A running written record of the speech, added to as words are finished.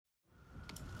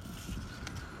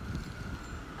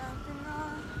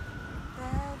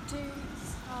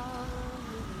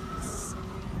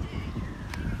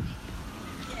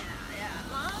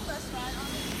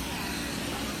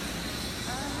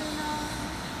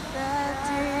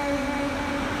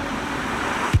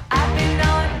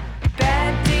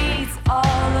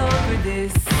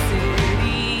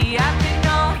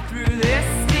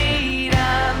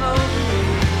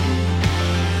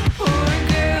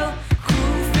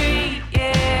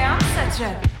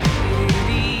Trek.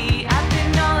 Baby, I've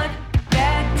been on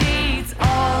bad dates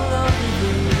all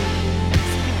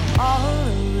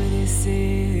over this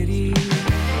city.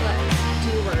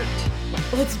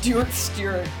 Let's do it,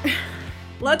 Stuart.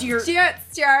 Let's do it,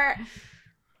 Stuart.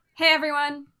 Hey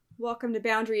everyone, welcome to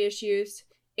Boundary Issues.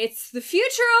 It's the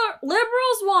future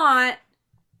liberals want.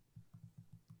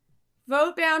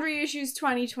 Vote Boundary Issues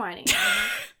 2020.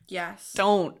 Yes.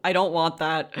 I don't want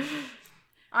that.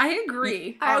 I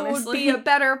agree, I honestly. would be a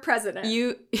better president.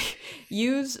 You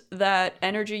use that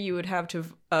energy you would have to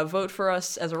vote for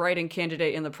us as a write-in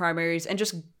candidate in the primaries and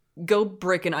just go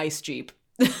brick an ice jeep.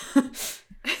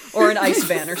 Or an ice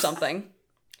van or something.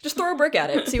 Just throw a brick at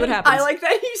it, see what happens. I like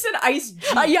that you said ice jeep.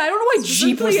 Yeah, I don't know why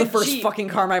Jeep was the a first Jeep. fucking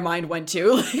car my mind went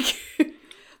to. Like,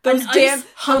 Those damn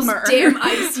Hummer.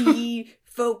 icy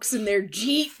folks in their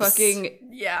jeeps. fucking,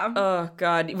 Yeah. oh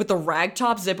god, with the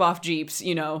ragtop zip-off Jeeps,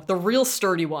 you know, the real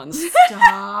sturdy ones.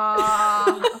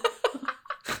 Stop.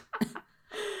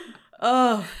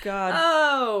 Oh god.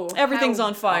 Oh, Everything's how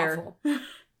on fire. awful.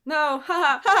 No,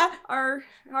 haha.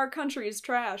 Our country is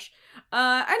trash.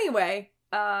 Anyway,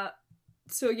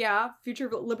 so yeah, future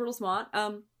liberals want.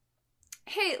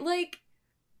 Hey, like,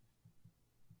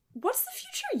 what's the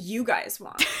future you guys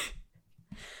want?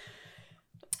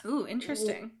 Ooh,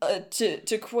 interesting.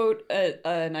 To quote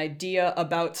an idea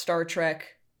about Star Trek,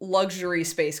 luxury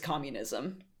space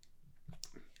communism.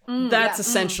 That's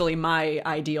essentially my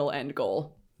ideal end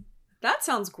goal. That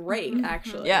sounds great,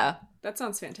 actually. Yeah. That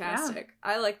sounds fantastic.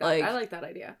 I like that. Like- I like that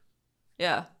idea.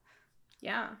 Yeah.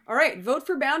 Yeah. All right, vote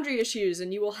for boundary issues,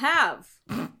 and you will have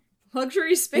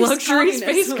luxury space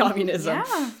Communism.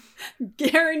 Yeah.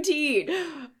 guaranteed,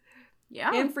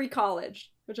 Yeah. and free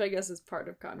college, which I guess is part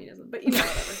of communism. But you know,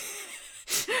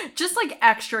 whatever. Just like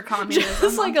extra communism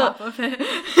Just like on top of it.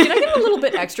 Can I get a little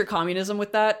bit extra communism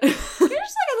with that? Here's like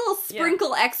a little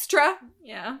sprinkle extra.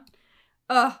 Yeah.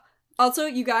 Also,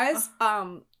 you guys,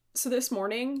 so this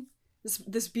morning,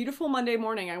 this beautiful Monday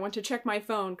morning, I went to check my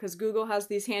phone because Google has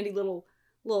these handy little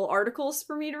articles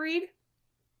for me to read.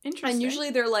 Interesting. And usually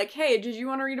they're like, hey, did you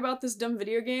want to read about this dumb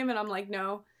video game? And I'm like,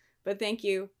 no, but thank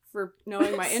you for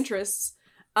knowing my interests.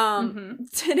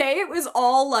 Today it was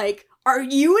all like, are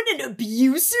you in an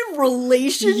abusive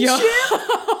relationship?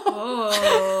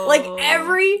 Oh. Like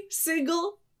every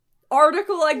single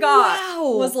article I got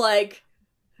Wow. was like,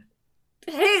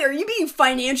 hey, are you being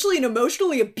financially and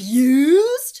emotionally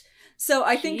abused? So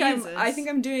I think Jesus.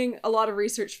 I'm doing a lot of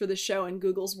research for the show, and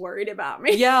Google's worried about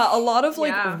me. Yeah, a lot of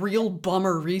like Yeah. real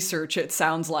bummer research, it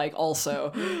sounds like,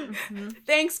 also.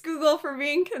 Thanks, Google, for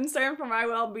being concerned for my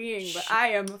well-being, but I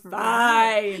am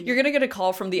fine. You're gonna get a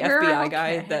call from the You're FBI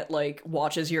guy okay. that like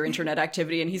watches your internet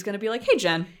activity, and he's gonna be like, "Hey,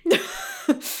 Jen,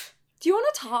 Do you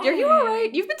want to talk? are you all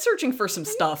right? You've been searching for some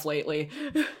stuff lately."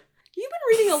 You've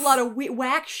been reading a lot of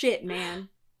whack shit, man.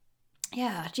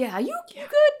 Yeah. You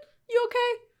good? You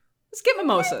okay? Let's get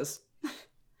mimosas.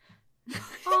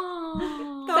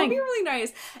 Oh. That would be really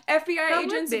nice. FBI That would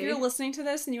agents, if be. you're listening to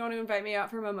this and you want to invite me out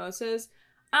for mimosas,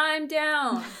 I'm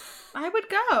down. I would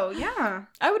go, yeah.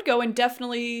 I would go and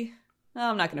definitely.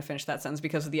 I'm not gonna finish that sentence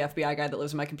because of the FBI guy that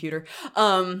lives in my computer. He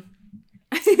lives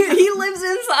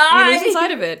inside. He lives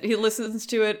inside of it. He listens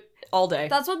to it all day.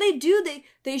 That's what they do.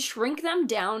 They shrink them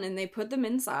down and they put them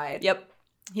inside. Yep.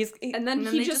 And then And then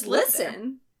he they just just live there.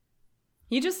 listen.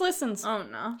 He just listens. Oh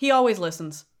no. He always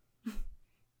listens.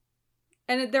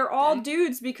 And they're all Okay.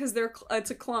 dudes because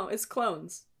it's a clone. It's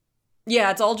clones.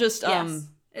 Yeah, it's all just Yes.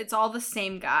 It's all the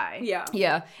same guy. Yeah.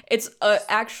 Yeah, it's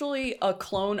actually a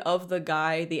clone of the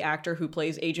guy, the actor who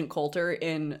plays Agent Coulter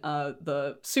in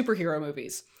the superhero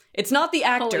movies. It's not the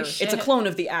actor; Holy it's a shit. clone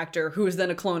of the actor, who is then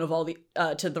a clone of all the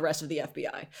to the rest of the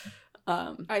FBI.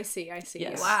 I see. Yes,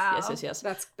 Wow. yes.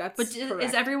 That's But correct.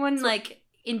 is everyone like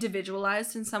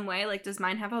individualized in some way? Like, does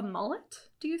mine have a mullet?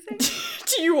 Do you think?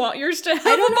 Do you want yours to have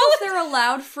I don't a know if they're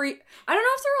allowed free. I don't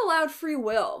know if they're allowed free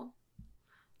will.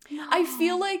 I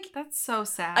feel like That's so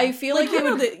sad. I feel like, you they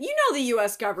know would. the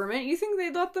U.S. government. You think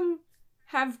they'd let them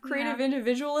have creative Yeah.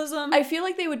 individualism? I feel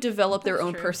like they would develop their That's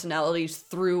own true. personalities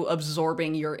through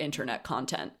absorbing your internet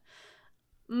content.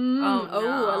 Oh,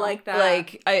 no. I like that.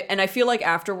 Like I feel like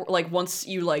after like once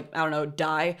you like I don't know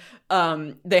die,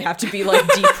 they have to be like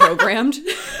deprogrammed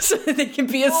so that they can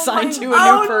be assigned to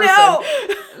a new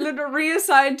person. No!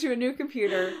 Reassigned to a new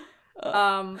computer.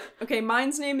 Okay,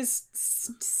 mine's name is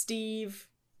Steve.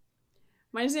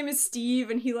 Mine's name is Steve,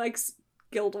 and he likes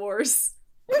Guild Wars.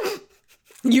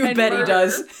 You And bet murder. he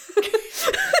does.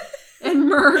 and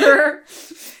murder.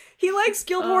 He likes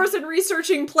Guild Wars and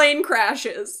researching plane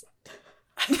crashes.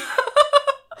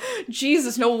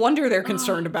 Jesus, no wonder they're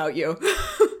concerned about you.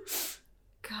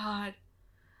 God.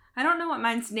 I don't know what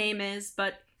mine's name is,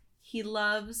 but he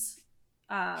loves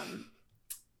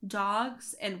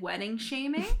dogs and wedding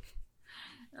shaming.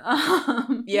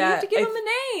 You Yeah, have to give him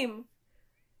a name.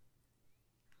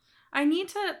 I need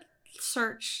to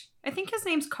search. I think his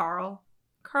name's Carl.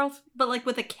 Carl, but like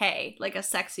with a K, like a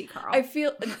sexy Carl. I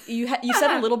feel you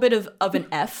said a little bit of an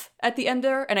F at the end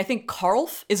there, and I think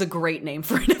Karlf is a great name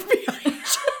for an FBI agent.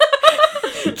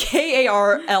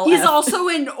 Karl. He's also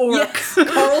an orc. Yes,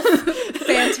 Karlf.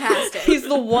 Fantastic. He's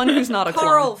the one who's not a clone.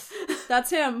 Carl. That's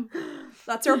him.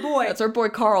 That's our boy. That's our boy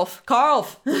Karlf.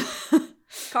 Karlf.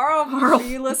 Carl, are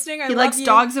you listening? I He love likes you.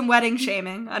 dogs and wedding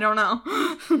shaming. I don't know.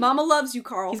 Mama loves you,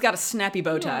 Carl. He's got a snappy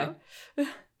bow tie.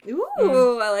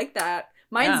 Ooh, I like that.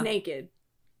 Mine's Yeah. naked.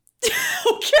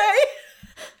 Okay.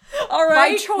 All By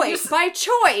right. choice. By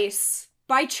choice.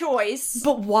 By choice.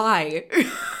 But why?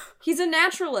 He's a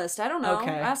naturalist. I don't know.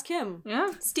 Okay. Ask him.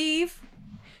 Yeah. Steve.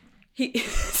 He.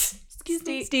 Excuse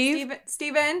me, Steve.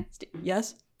 Steven.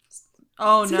 Yes.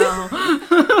 Oh no.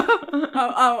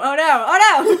 Oh no.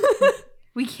 Oh no.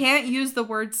 We can't use the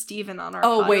word Steven on our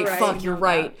Oh pod. wait, right. fuck. You're Know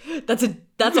right. That's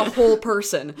a whole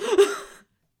person.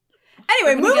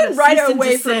 Anyway, gonna get moving a right cease and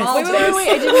away from desist. all Wait. this.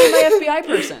 I didn't mean my FBI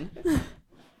person.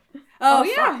 Oh,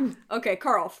 yeah. fuck. Okay,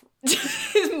 Carl.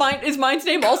 Is mine's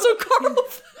name also Karl?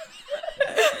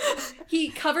 He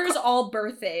covers all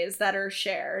birthdays that are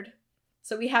shared.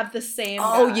 So we have the same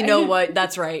Oh, guy. you know what?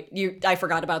 That's right. I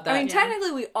forgot about that. I mean,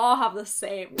 technically, we all have the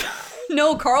same.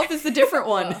 No, Karl is the different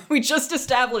one. We just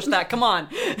established that. Come on.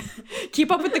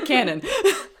 Keep up with the canon.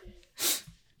 Oh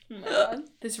my God.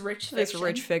 This rich fiction. This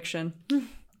rich fiction. Did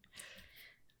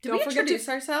Don't we forget introduce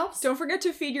ourselves? Don't forget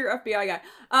to feed your FBI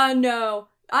guy. No.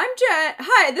 I'm Jen.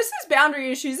 Hi, this is Boundary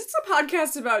Issues. It's a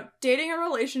podcast about dating and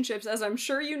relationships, as I'm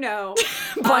sure you know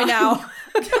by now.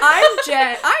 I'm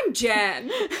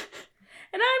Jen.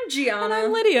 And I'm Gianna. And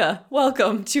I'm Lydia.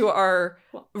 Welcome to our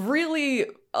really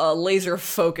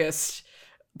laser-focused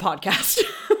podcast.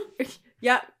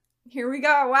 Yep. Here we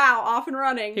go. Wow, off and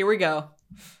running. Here we go.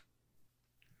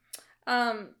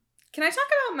 Can I talk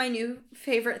about my new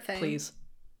favorite thing? Please.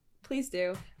 Please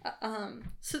do.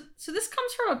 So this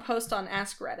comes from a post on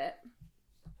Ask Reddit.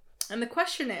 And the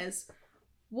question is,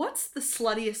 what's the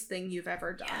sluttiest thing you've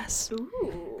ever done? Yes.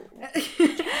 Ooh.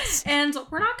 And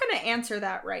we're not going to answer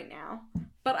that right now,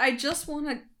 but I just want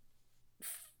to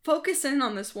focus in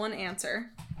on this one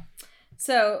answer.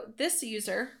 So this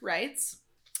user writes,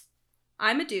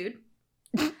 I'm a dude.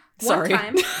 Sorry. One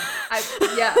time,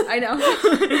 I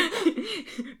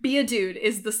know. Be a dude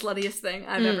is the sluttiest thing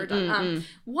I've ever done.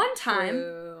 One time,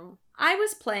 True. I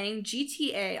was playing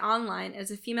GTA Online as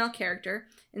a female character,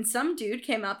 and some dude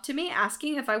came up to me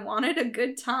asking if I wanted a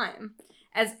good time.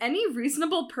 As any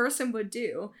reasonable person would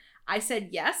do, I said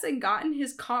yes and got in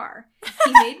his car.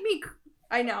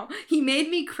 He made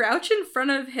me crouch in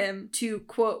front of him to,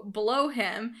 quote, blow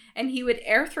him, and he would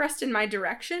air thrust in my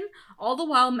direction, all the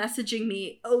while messaging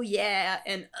me, oh yeah,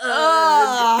 and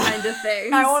kind of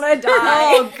things. I want to die.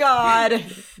 Oh, God.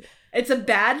 It's a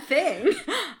bad thing.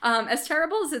 As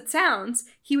terrible as it sounds,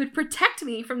 he would protect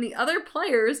me from the other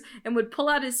players and would pull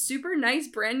out his super nice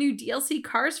brand new DLC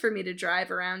cars for me to drive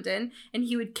around in, and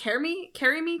he would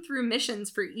carry me through missions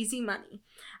for easy money.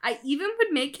 I even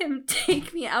would make him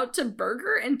take me out to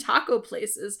burger and taco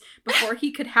places before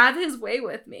he could have his way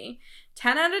with me.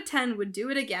 10 out of 10 would do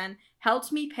it again,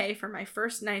 helped me pay for my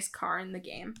first nice car in the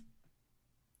game.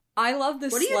 I love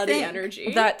this What do you slutty think?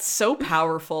 energy. That's so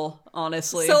powerful,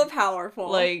 honestly. so powerful.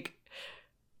 Like,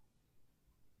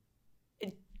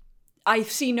 I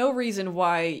see no reason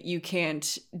why you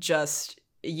can't just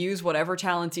use whatever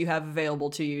talents you have available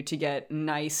to you to get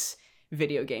nice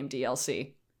video game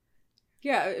DLC.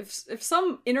 yeah, if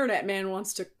some internet man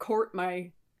wants to court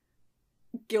my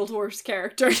Guild Wars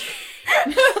character,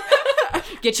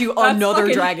 Get you That's another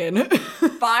fucking- dragon.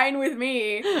 fine with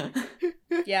me.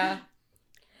 Yeah.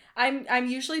 I'm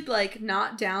usually like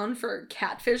not down for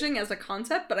catfishing as a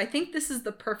concept, but I think this is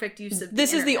the perfect use of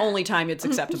This is the internet. only time it's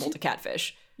acceptable to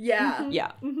catfish. Yeah.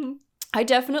 Yeah. Mhm. I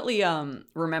definitely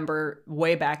remember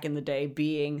way back in the day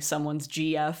being someone's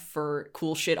GF for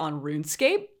cool shit on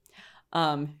RuneScape.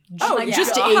 Oh, yeah.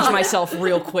 Just to age myself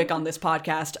real quick on this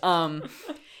podcast.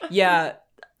 Yeah,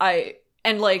 Hey,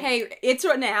 it's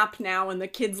an app now and the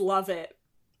kids love it.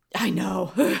 I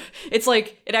know. It's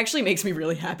like, it actually makes me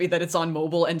really happy that it's on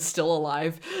mobile and still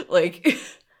alive. Like,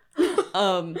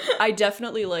 I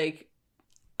definitely, like,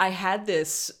 I had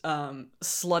this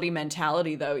slutty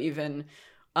mentality, though, even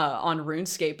on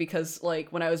RuneScape, because, like,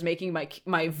 when I was making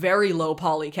my very low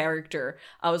poly character,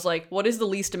 I was like, what is the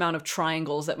least amount of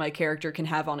triangles that my character can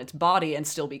have on its body and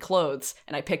still be clothes?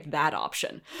 And I picked that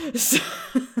option. So-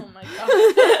 Oh my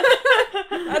god.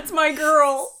 That's my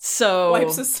girl. So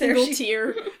Wipes a single she-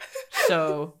 tear.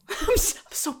 so I'm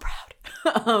so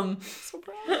proud. So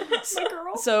proud. My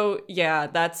girl. So yeah,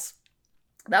 that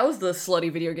was the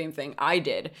slutty video game thing I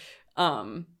did.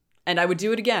 And I would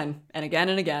do it again and again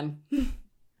and again.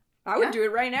 I would Yeah. do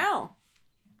it right now.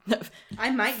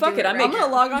 I might Fuck do it, it. I'm right I'm gonna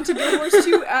now. log on to Guild Wars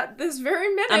 2 at this very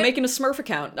minute. I'm making a Smurf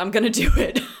account. I'm gonna do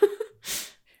it.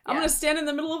 I'm gonna stand in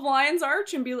the middle of Lion's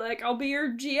Arch and be like, I'll be your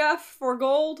GF for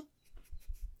gold.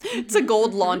 It's a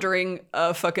gold laundering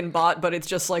fucking bot, but it's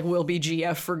just like will be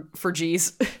GF for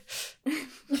G's.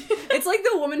 It's like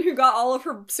the woman who got all of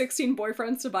her 16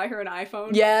 boyfriends to buy her an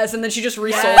iPhone. Yes, and then she just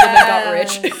resold them and got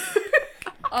rich.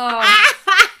 Oh,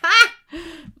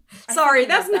 Sorry, I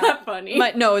that's forget not funny.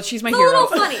 No, she's my It's a hero. little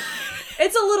funny.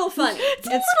 It's a little funny. It's a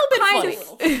little bit kind funny.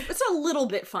 of. It's a little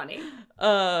bit funny.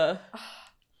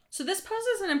 so this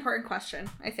poses an important question,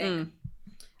 I think.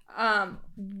 Mm.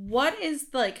 What is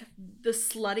like the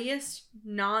sluttiest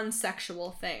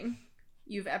non-sexual thing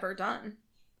you've ever done?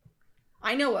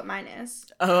 I know what mine is,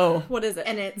 Oh. What is it?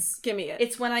 and it's Give me it.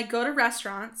 it's when I go to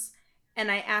restaurants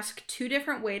and I ask 2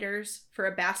 different waiters for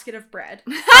a basket of bread,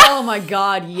 Oh my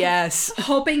god, yes.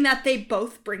 hoping that they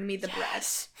both bring me the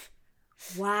Yes.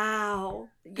 Wow.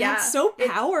 Yeah, That's so it-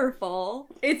 powerful.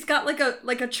 bread. It's got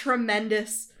like a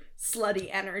tremendous slutty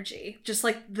energy, just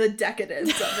like the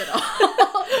decadence of it all.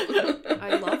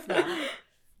 I love that.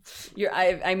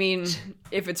 I mean,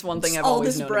 if it's one thing I've All always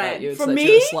this known bread. about you, it's For that me?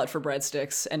 you're a slut for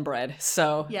breadsticks and bread.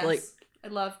 So, Yes, like, I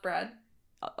love bread.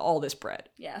 all this bread.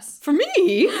 Yes, For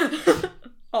me?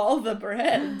 all the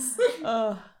breads.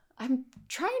 I'm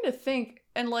trying to think,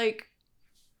 and like,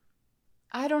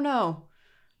 I don't know.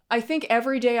 I think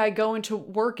every day I go into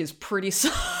work is pretty slutty.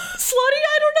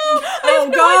 I don't know. I have Oh,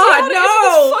 no God, idea how to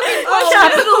answer this fucking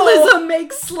question. Capitalism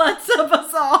makes sluts of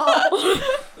us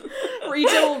all.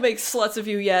 Retail will make sluts of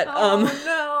you yet. Oh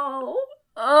Oh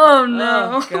Oh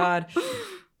no. god.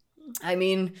 I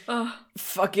mean, Ugh.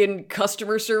 fucking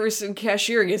customer service and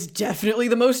cashiering is definitely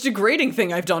the most degrading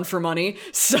thing I've done for money.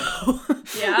 So,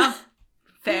 Yeah.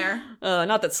 Fair.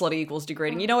 not that slutty equals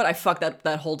degrading. You know what? I fucked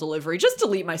that whole delivery. Just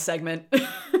delete my segment.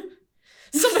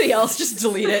 Somebody else just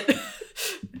delete it.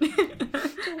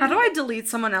 How do I delete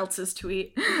someone else's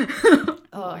tweet? Oh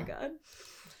my god.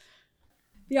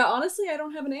 Yeah, honestly, I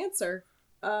don't have an answer.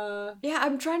 Yeah,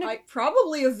 I'm trying to.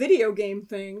 Probably a video game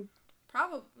thing.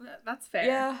 Probably. That's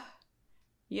fair.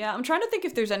 Yeah, I'm trying to think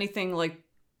if there's anything like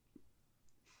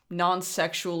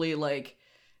non-sexually like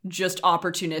just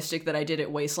opportunistic that I did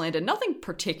at Wasteland, and nothing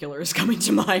particular is coming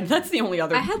to mind. That's the only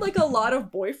other. I had like a lot of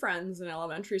boyfriends in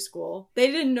elementary school. They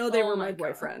didn't know they Oh were my my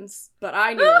God. boyfriends, but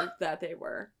I knew that they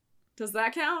were. Does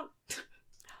that count?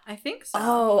 I think so.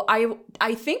 Oh,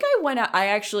 I think I went out. I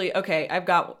actually I've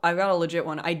got a legit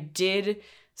one. I did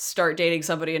start dating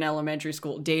somebody in elementary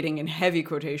school, dating in heavy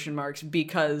quotation marks,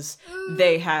 because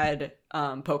they had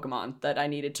Pokemon that I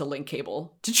needed to link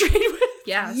cable to trade with.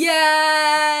 Yes.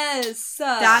 Yes.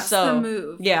 That's So, the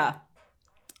move. Yeah.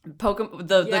 Pokemon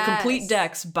the complete Yes.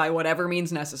 decks by whatever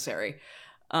means necessary.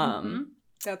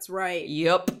 That's right.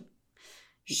 Yep.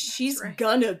 She's That's right.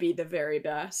 gonna be the very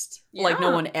best. Like no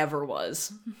Yeah. one ever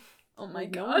was. Oh my No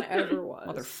god. one ever was.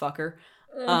 Motherfucker.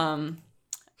 Ugh.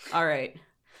 All right.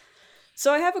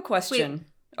 So I have a question.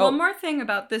 One more thing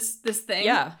about this thing.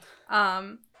 Yeah.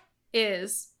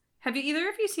 Is have you either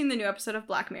of you seen the new episode of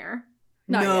Black Mirror?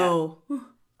 Not no.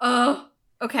 Oh,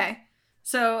 okay.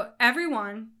 So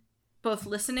everyone, both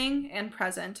listening and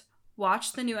present,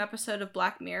 watch the new episode of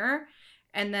Black Mirror,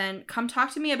 and then come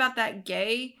talk to me about that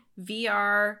gay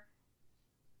VR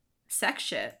sex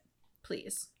shit,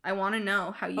 please. I want to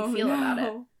know how you feel about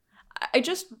it. I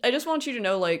just want you to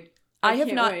know, like, I have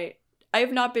can't not wait. I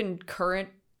have not been current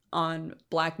on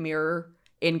Black Mirror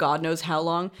in God knows how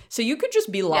long. So you could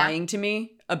just be lying to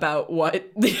me about what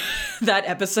that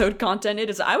episode content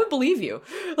is. I would believe you.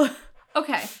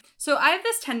 Okay, so I have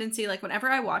this tendency, like, whenever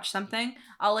I watch something,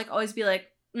 I'll, like, always be like,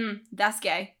 that's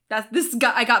gay.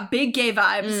 I got big gay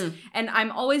vibes, and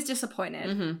I'm always disappointed.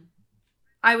 Mm-hmm.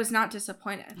 I was not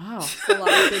disappointed. Oh. A lot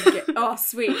of big gay- oh,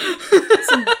 sweet.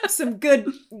 Some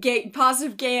good gay,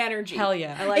 positive gay energy. Hell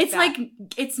yeah. I like It's that. like,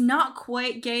 it's not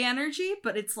quite gay energy,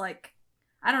 but it's like,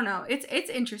 I don't know. It's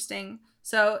interesting.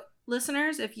 So,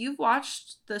 listeners, if you've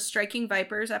watched the Striking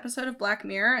Vipers episode of Black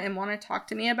Mirror and want to talk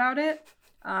to me about it,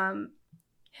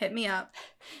 hit me up.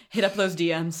 Hit up those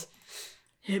DMs.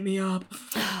 Hit me up.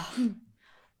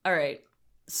 All right.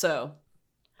 So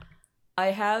I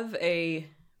have a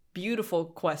beautiful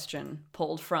question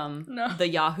pulled from No. the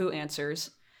Yahoo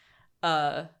Answers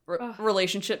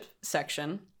relationship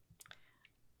section.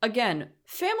 again,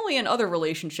 family and other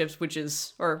relationships, which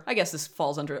is, or I guess this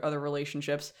falls under other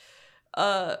relationships.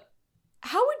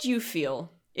 How would you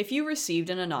feel if you received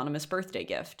an anonymous birthday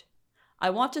gift? I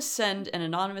want to send an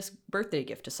anonymous birthday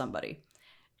gift to somebody.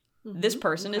 This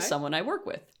person is someone I work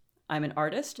with. I'm an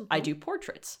artist. I do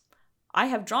portraits. I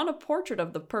have drawn a portrait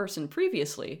of the person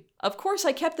previously. Of course,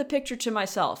 I kept the picture to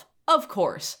myself. Of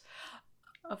course.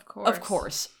 Of course. Of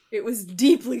course. It was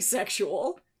deeply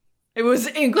sexual. It was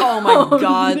oh my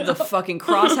god, the fucking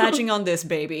cross-hatching on this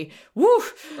baby. Woo!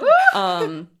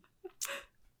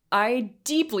 I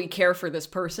deeply care for this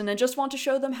person and just want to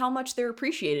show them how much they're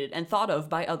appreciated and thought of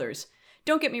by others.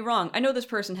 Don't get me wrong, I know this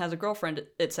person has a girlfriend,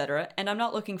 etc., and I'm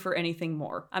not looking for anything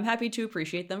more. I'm happy to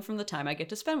appreciate them from the time I get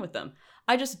to spend with them.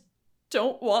 I just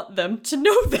don't want them to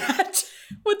know that.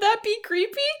 Would that be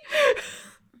creepy?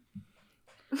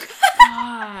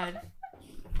 God.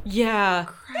 Yeah.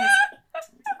 Christ.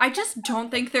 I just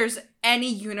don't think there's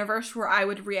any universe where I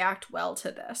would react well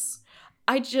to this.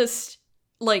 I just,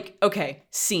 like, okay,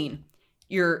 scene.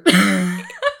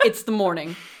 It's the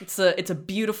morning. It's a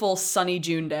beautiful sunny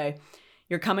June day.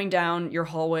 You're coming down your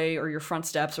hallway or your front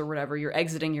steps or whatever. You're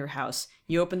exiting your house.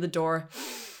 You open the door.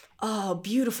 Oh,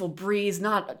 beautiful breeze.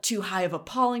 Not too high of a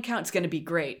pollen count. It's going to be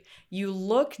great. You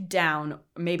look down,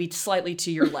 maybe slightly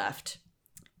to your left.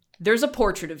 There's a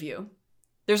portrait of you.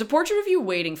 There's a portrait of you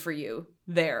waiting for you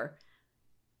there.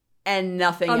 And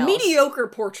nothing else. A mediocre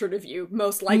portrait of you,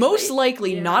 most likely. Most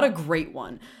likely, not a great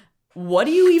one. What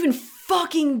do you even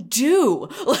fucking do?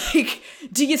 Like,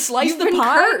 do you slice You've the been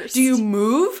pie? cursed. Do you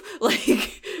move?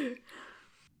 Like,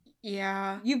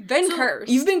 Yeah. You've been cursed.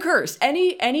 you've been cursed.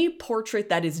 Any portrait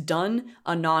that is done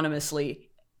anonymously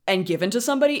and given to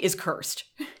somebody is cursed.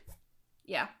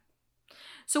 Yeah.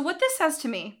 So what this says to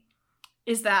me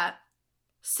is that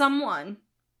someone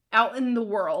out in the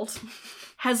world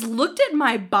has looked at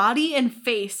my body and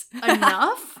face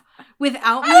enough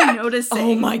without me noticing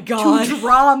Oh my God. to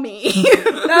draw me.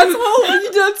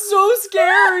 That's so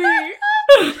scary.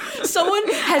 Someone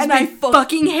has And been I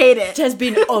fucking hate it. has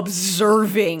been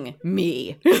observing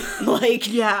me.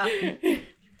 Like, Yeah.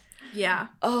 Yeah.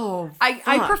 oh, I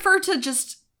fuck. prefer to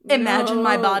just imagine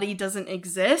my No. body doesn't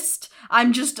exist.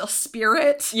 I'm just a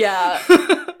spirit. Yeah.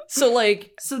 So,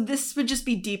 like, So this would just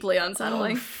be deeply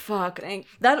unsettling. oh, fuck.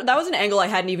 That was an angle I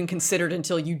hadn't even considered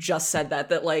until you just said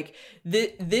that like,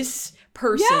 this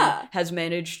person Yeah. has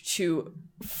managed to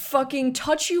fucking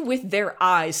touch you with their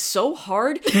eyes so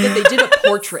hard that they did a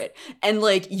portrait. And,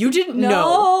 like, you didn't know.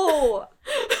 No.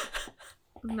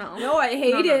 No. No, I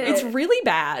hate No. it. It's really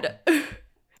bad.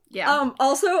 Yeah.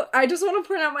 Also, I just want to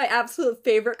point out my absolute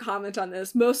favorite comment on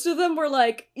this. Most of them were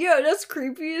like, yo, that's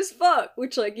creepy as fuck.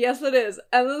 Which, like, yes, it is.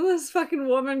 And then this fucking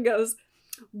woman goes,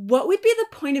 what would be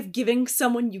the point of giving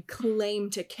someone you claim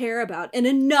to care about an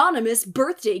anonymous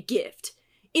birthday gift?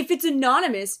 If it's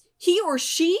anonymous, he or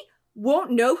she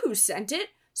won't know who sent it,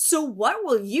 so what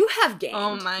will you have gained?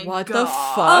 Oh my What god. the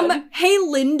fuck? Hey,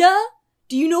 Linda?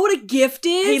 Do you know what a gift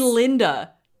is? Hey,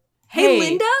 Linda. Hey,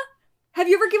 Linda? Have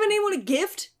you ever given anyone a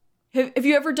gift? Have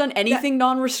you ever done anything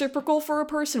non-reciprocal for a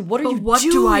person? What are you what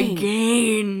doing? do I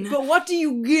gain? But what do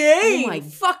you gain? Oh my-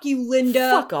 Fuck you, Linda.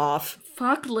 Fuck off.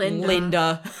 Fuck Linda.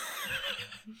 Linda.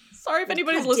 Sorry if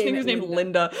anybody's God listening damn who's it, named Linda.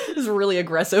 Linda. This is really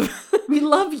aggressive. We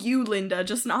love you, Linda,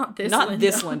 just not this Not Linda.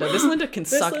 this Linda. This Linda can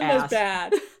This suck Linda's ass.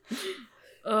 bad.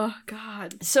 Oh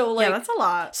god. So, like, Yeah, that's a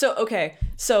lot. so, okay.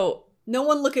 So, No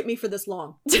one look at me for this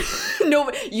long.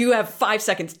 no, you have 5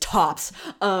 seconds tops.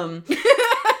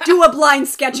 Do a blind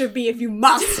sketch of me if you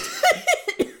must.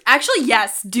 Actually,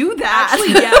 yes, do that.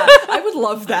 Actually, yeah, I would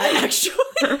love that, actually.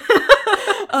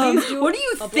 What do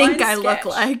you a think blind I look sketch.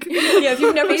 like? Yeah, if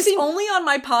you've never Based seen... only on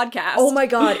my podcast. Oh my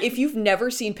god, if you've never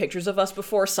seen pictures of us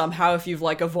before, somehow if you've,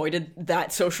 like, avoided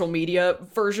that social media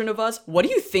version of us, what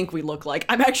do you think we look like?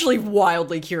 I'm actually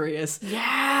wildly curious.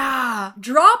 Yeah.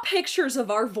 Draw pictures of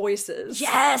our voices.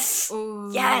 Yes! Ooh.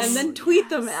 Yes! And then tweet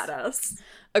them at us.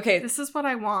 Okay, This is what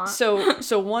I want.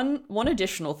 so one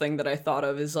additional thing that I thought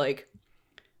of is, like,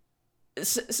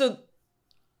 so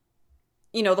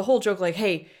you know, the whole joke, like,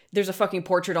 hey, there's a fucking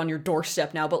portrait on your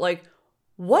doorstep now, but, like,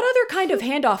 what other kind of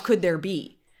handoff could there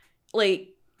be? Like,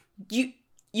 you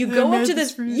go up to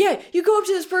this, you go up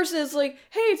to this person, it's like,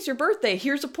 hey, it's your birthday,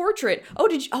 here's a portrait. Oh,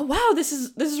 wow, this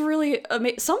is really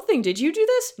something. Did you do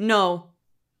this? No.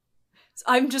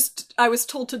 I was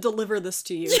told to deliver this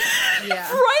to you yeah.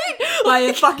 Right? by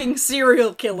a fucking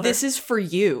serial killer. This is for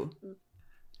you.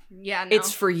 Yeah, no.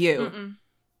 It's for you. Mm-mm.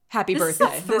 Happy This is a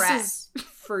birthday. threat. This is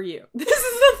for you. This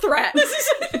is a threat.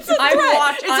 It's a I'm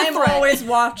threat. It's a I'm threat. always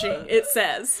watching, it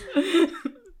says.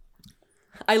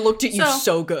 I looked at you So-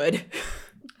 so good.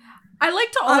 I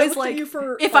like to I always looked like at you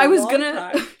for if a I was long gonna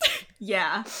time.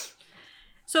 yeah.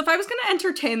 So if I was gonna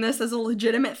entertain this as a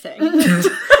legitimate thing,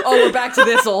 Oh, we're back to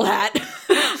this old hat.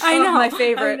 I Oh, know my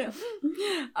favorite.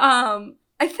 I know.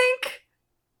 I think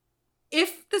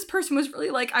if this person was really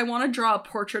like, I want to draw a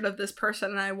portrait of this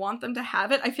person and I want them to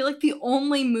have it, I feel like the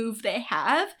only move they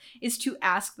have is to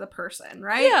ask the person,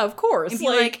 right? Yeah, of course. And be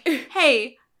like,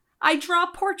 hey, I draw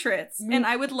portraits and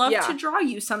I would love Yeah. to draw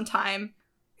you sometime.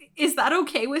 Is that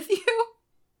okay with you?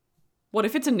 what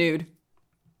if it's a nude?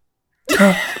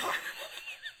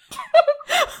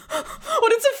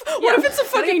 What if it's a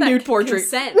fucking nude portrait?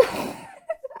 Consent.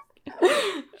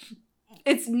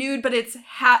 It's nude, but it's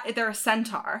they're a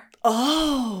centaur.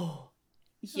 Oh.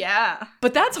 Yeah.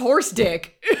 But that's horse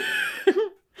dick.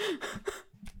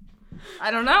 I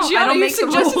don't know. I Gianna, don't you make the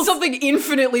suggested rules. something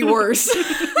infinitely worse.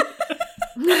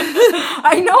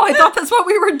 I know. I thought that's what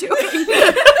we were doing.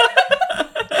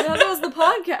 I thought that was the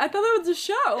podcast. I thought that was the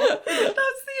show.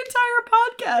 That's the entire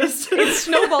podcast. It's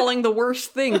snowballing the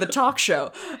worst thing, the talk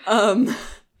show.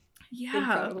 Yeah.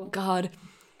 Incredible. God.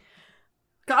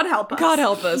 God help us. God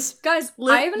help us. Guys,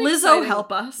 I have an Lizzo exciting-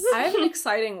 help us. I have an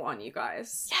exciting one, you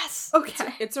guys. Yes.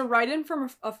 Okay. It's a write-in from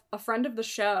a friend of the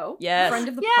show. Yes. A friend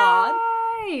of the pod.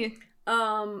 Yay!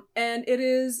 And it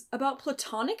is about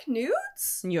platonic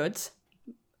nudes. Nudes.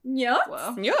 Yeah.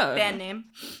 Whoa. Yeah. Band name.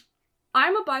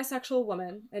 I'm a bisexual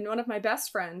woman, and one of my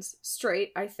best friends,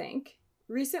 straight, I think,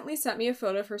 recently sent me a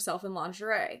photo of herself in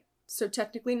lingerie. So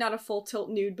technically not a full tilt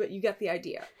nude, but you get the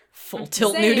idea. Full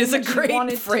tilt Saying nude is a that she great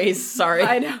wanted to- phrase. Sorry.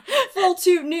 I know. Full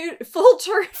toot nude. Full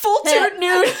turn. Full toot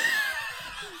nude.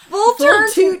 Full turn.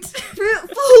 toot.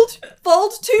 Full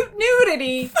toot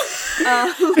nudity.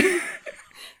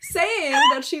 Saying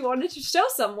that she wanted to show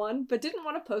someone, but didn't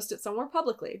want to post it somewhere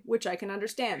publicly, which I can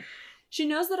understand. She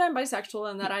knows that I'm bisexual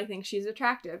and that I think she's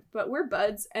attractive, but we're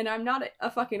buds, and I'm not a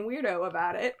fucking weirdo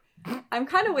about it. I'm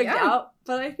kind of wigged out,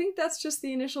 but I think that's just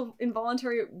the initial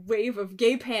involuntary wave of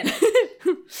gay panic.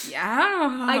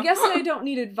 Yeah. I guess I don't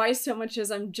need advice so much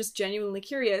as I'm just genuinely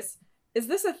curious. Is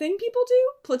this a thing people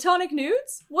do? Platonic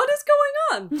nudes? What is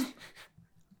going on?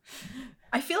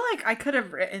 I feel like I could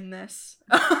have written this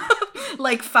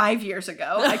like 5 years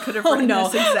ago. I could have written no.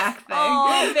 this exact thing.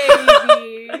 Oh,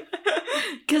 baby.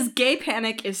 Because gay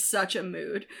panic is such a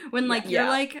mood. When, like, Yeah. you're,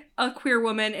 like, a queer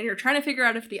woman and you're trying to figure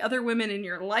out if the other women in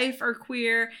your life are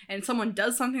queer and someone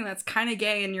does something that's kind of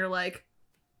gay and you're like,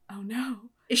 Oh no.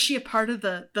 is she a part of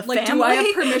the Like, family? do I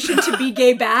have permission to be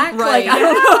gay back? Right. Like, I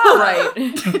don't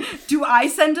know. Right. Do I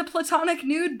send a platonic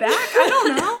nude back? I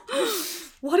don't know.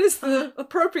 What is the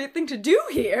appropriate thing to do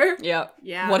here? Yeah.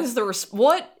 Yeah. What is the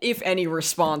what, if any,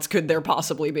 response could there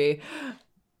possibly be?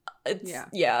 Yeah.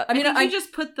 Yeah. I mean, I I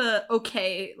just put the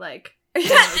okay, like,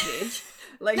 emoji.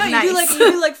 Like, No, nice.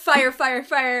 you do like fire,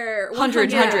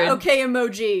 100. okay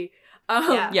emoji.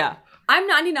 Yeah. Yeah. I'm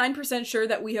 99% sure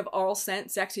that we have all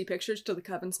sent sexy pictures to the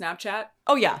Coven Snapchat.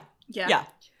 Oh yeah. Yeah. Yeah.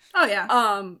 Oh,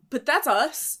 yeah. But that's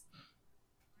us.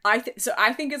 I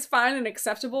think it's fine and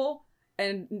acceptable,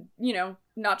 and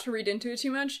not to read into it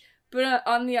too much. But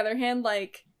on the other hand,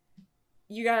 like,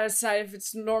 you gotta decide if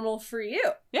it's normal for you,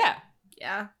 Yeah.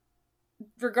 Yeah.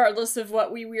 regardless of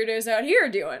what we weirdos out here are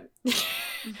doing.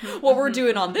 What we're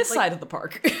doing on this side of the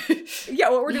park. Yeah,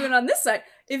 what we're doing on this side.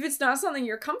 If it's not something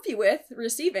you're comfy with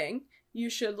receiving, you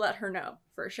should let her know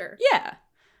for sure. Yeah.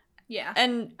 Yeah.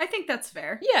 And I think that's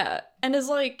fair. yeah. And as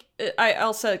like,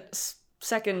 I'll say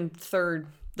second, third,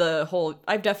 the whole,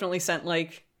 I've definitely sent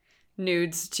like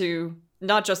nudes to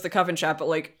not just the Coven chat, but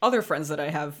like other friends that I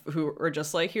have who are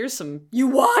just like, here's some. You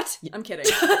what? I'm kidding.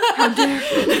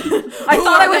 I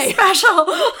thought I was special.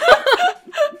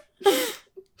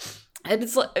 And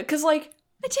it's like, because like,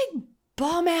 I take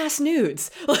bomb ass nudes.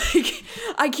 Like,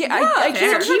 I can't, I fair.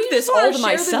 can't Sometimes keep you this just wanna all to share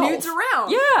myself. the nudes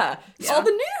around. Yeah. It's all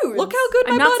the nudes. Look how good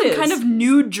I'm my not butt some is. kind of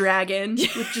nude dragon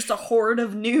with just a horde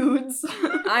of nudes.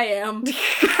 I am.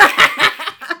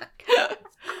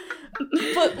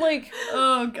 But like,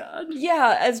 Oh, God.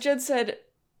 yeah, as Jed said,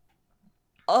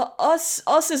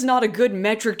 us is not a good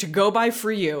metric to go by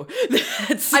for you.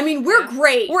 That's, I mean, we're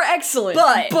great. we're excellent,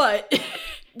 But-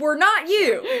 We're not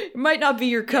you. it might not be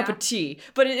your cup Yeah. of tea,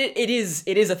 but it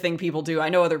is a thing people do. I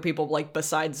know other people, like,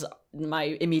 besides my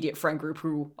immediate friend group,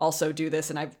 who also do this,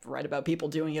 and I've read about people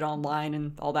doing it online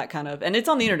and all that kind of, and it's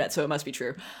on the internet, so it must be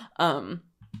true.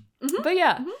 But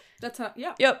yeah, That's how,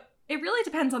 yeah. yep, It really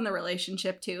depends on the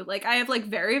relationship, too. Like, I have, like,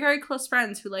 very, very close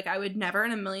friends who, like, I would never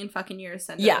in a million fucking years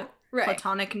send Yeah. a Right.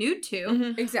 platonic nude to.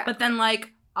 Mhm. Exactly. But then,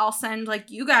 like, I'll send, like,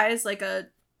 you guys, like, a,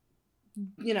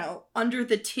 under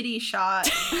the titty shot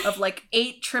of, like,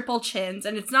 8 triple chins.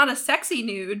 And it's not a sexy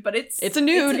nude, but it's it's a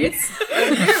nude. It's a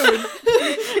nude.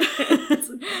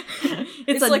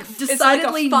 It's a like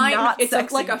decidedly not it's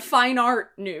sexy. like a fine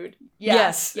art nude Yeah,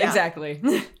 Yes, yeah. exactly.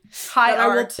 High that I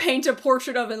will art. paint a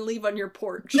portrait of and leave on your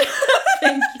porch.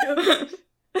 Thank you.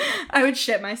 I would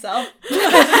shit myself.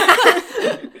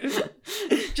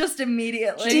 Just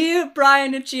immediately. Dear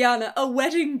Brian and Gianna, a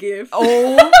wedding gift.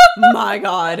 Oh my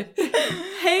god.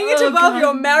 Hang it Oh, above God.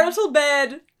 your marital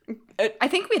bed. I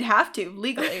think we'd have to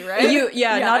legally, right?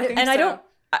 Yeah, I not, think and I so. don't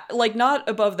like not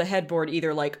above the headboard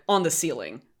either, like on the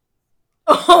ceiling.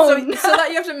 Oh, So, no. so that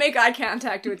you have to make eye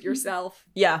contact with yourself.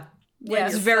 Yeah, Yeah,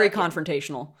 it's it's very fucking-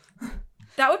 confrontational.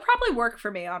 That would probably work for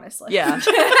me, honestly. Yeah.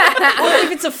 Well,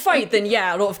 if it's a fight, then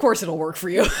yeah, of course it'll work for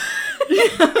you.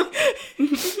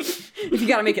 If you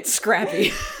gotta make it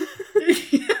scrappy.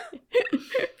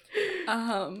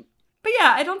 But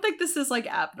yeah, I don't think this is like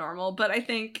abnormal, but I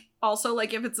think also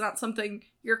like if it's not something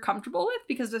you're comfortable with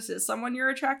because this is someone you're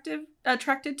attracted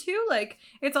to, like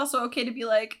it's also okay to be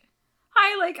like,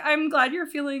 hi, like I'm glad you're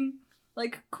feeling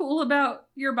like cool about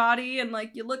your body and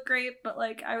like you look great, but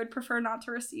like I would prefer not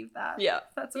to receive that. Yeah.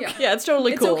 If that's Yeah. okay. Yeah, it's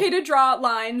totally It's cool. okay to draw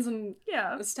lines and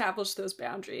Yeah. establish those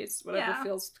boundaries, whatever Yeah.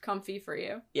 feels comfy for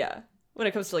you. Yeah. When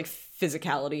it comes to like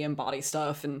physicality and body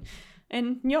stuff and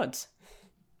yuds.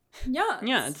 Yeah.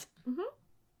 Yuds.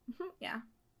 Yeah.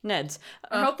 Neds.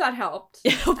 I hope that helped.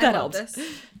 Yeah, I hope I that love helps.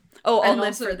 this. Oh, I I'll- live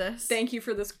also for this. Thank you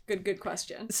for this good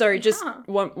question. sorry, just Yeah.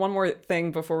 one more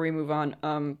thing before we move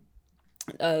on.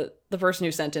 The person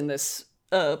who sent in this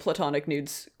platonic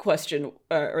nudes question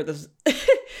or this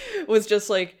was just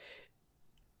like,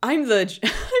 I'm the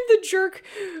jerk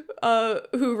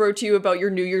who wrote to you about your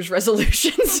New Year's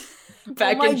resolutions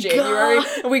back my in January. God.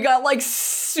 And we got like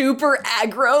super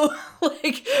aggro.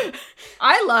 Like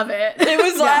I love it. it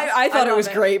was Yes, I thought I it was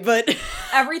love it. great, but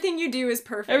Everything you do is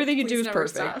perfect. everything you do Please is never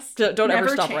perfect. stop. Don't ever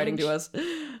Never stop change. writing to us.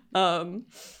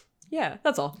 Yeah,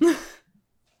 that's all.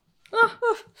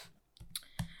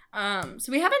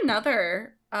 So we have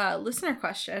another listener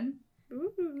question.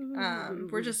 Ooh.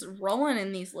 We're just rolling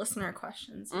in these listener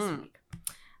questions this week.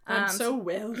 I'm so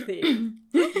wealthy.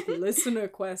 Listener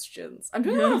questions. I'm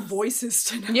doing a lot of voices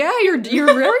tonight. Yeah, you're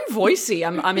very voicey.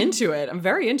 I'm into it. I'm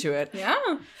very into it. Yeah.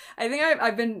 I think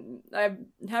I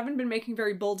haven't been making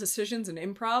very bold decisions in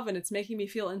improv, and it's making me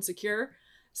feel insecure.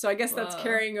 So I guess that's Whoa.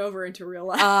 carrying over into real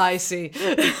life. Ah, I see.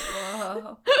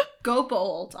 Whoa. Go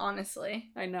bold,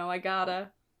 honestly. I know, I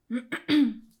gotta.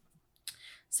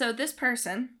 So this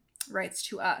person writes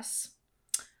to us.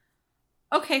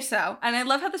 Okay, so, and I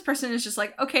love how this person is just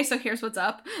like, okay, so here's what's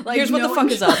up. Like, Here's what the no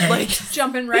fuck is up. Like,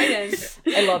 Jumping right in.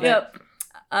 I love it. Yep.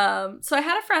 So I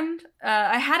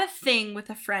had a thing with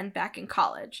a friend back in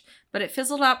college, but it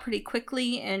fizzled out pretty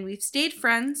quickly and we've stayed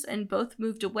friends and both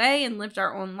moved away and lived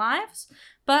our own lives.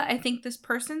 But I think this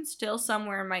person still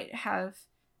somewhere might have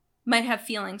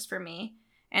feelings for me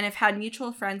and have had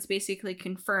mutual friends basically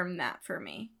confirm that for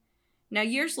me. Now,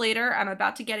 years later, I'm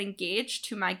about to get engaged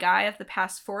to my guy of the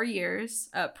past 4 years.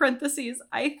 Parentheses,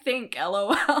 I think,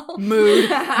 LOL. Mood.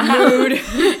 Mood.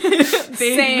 Big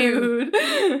Same. mood.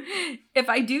 If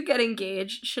I do get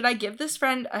engaged, should I give this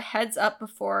friend a heads up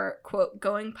before, quote,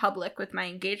 going public with my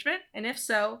engagement? And if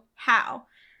so, how?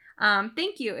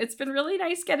 Thank you. It's been really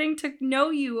nice getting to know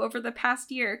you over the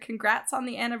past year. Congrats on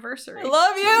the anniversary. I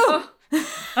love you.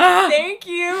 Thank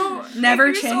you.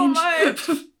 Never Thank you change.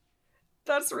 so much.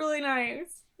 That's really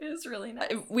nice. It is really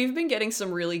nice. We've been getting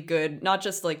some really good, not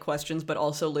just like questions, but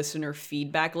also listener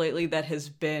feedback lately that has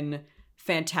been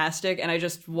fantastic. And I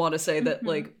just want to say that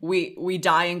like we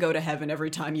die and go to heaven every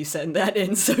time you send that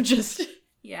in. So just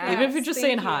Yeah. even if you're just thank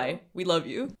saying you. hi, we love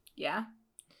you. Yeah.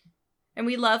 And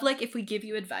we love, like, if we give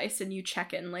you advice and you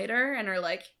check in later and are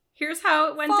like, here's how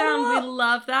it went Follow down. up. We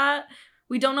love that.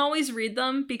 We don't always read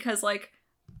them because, like,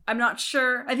 I'm not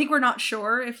sure. I think we're not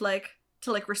sure if, like,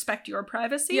 to, like, respect your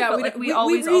privacy. Yeah, but, we we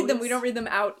always read them. We don't read them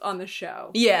out on the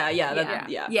show. Yeah, Yeah.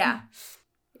 yeah. Yeah.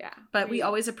 Yeah. But we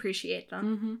always appreciate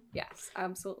them. Mm-hmm. Yes,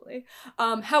 absolutely.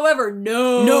 However,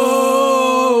 no.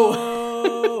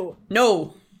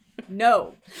 No.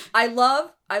 No. I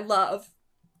love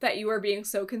that you are being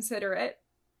so considerate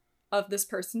of this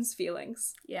person's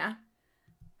feelings. Yeah.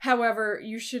 However,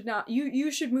 you should not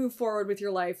you should move forward with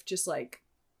your life just like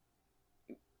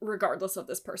regardless of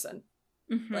this person.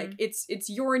 Mhm. Like it's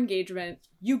your engagement.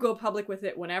 You go public with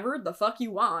it whenever the fuck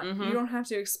you want. Mhm. You don't have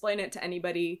to explain it to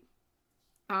anybody.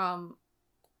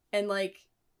 And like,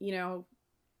 you know,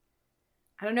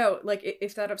 I don't know, like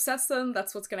if that upsets them,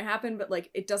 that's what's going to happen, but like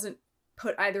it doesn't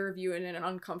put either of you in an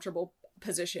uncomfortable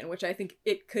position, which I think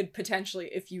it could potentially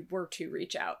if you were to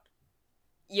reach out.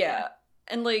 Yeah.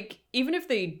 And, like, even if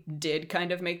they did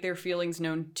kind of make their feelings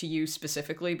known to you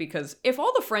specifically, because if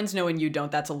all the friends know and you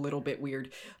don't, that's a little bit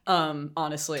weird,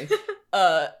 honestly.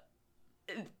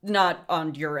 Not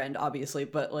on your end, obviously,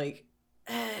 but, like,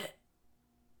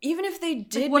 even if they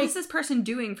did Like, what is this person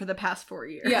doing for the past 4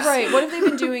 years? Yeah. Right, what have they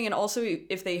been doing? And also,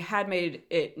 if they had made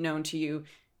it known to you,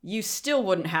 you still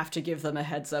wouldn't have to give them a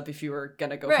heads up if you were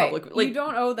gonna go public. Like, you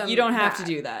don't owe them. you don't have to that.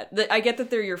 do that. I get that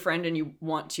they're your friend and you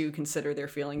want to consider their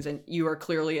feelings, and you are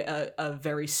clearly a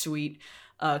very sweet,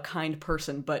 kind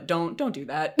person. But don't do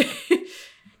that.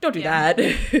 Don't do Yeah.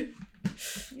 that.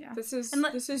 Yeah. This is And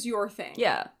this is your thing.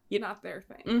 Yeah. Not their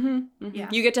thing. Mm-hmm. Yeah.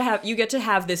 You get to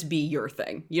have this be your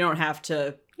thing. You don't have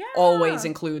to Yeah. always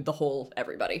include the whole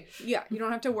everybody. Yeah, you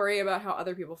don't have to worry about how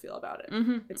other people feel about it.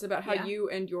 Mm-hmm. It's about how Yeah. you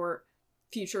and your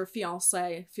future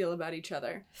fiancé feel about each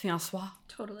other. Fiançois.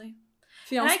 Totally.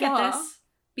 Fiancé. And I get this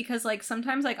because, like,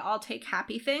 sometimes, like, I'll take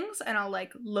happy things and I'll,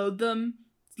 like, load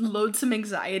some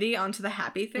anxiety onto the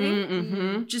happy thing.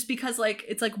 Mm-hmm. Just because, like,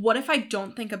 it's like, what if I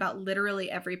don't think about literally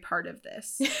every part of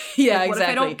this? Yeah, Like, what if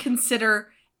I exactly. don't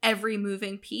consider every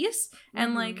moving piece?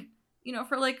 And, Mhm. like, you know,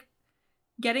 for, like,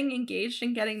 getting engaged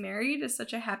and getting married is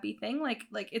such a happy thing. Like,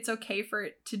 it's okay for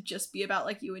it to just be about,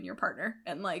 like, you and your partner.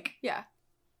 And, like, Yeah.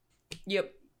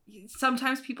 Yep.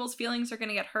 sometimes people's feelings are going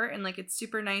to get hurt, and, like, it's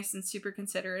super nice and super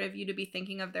considerate of you to be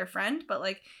thinking of their friend. But,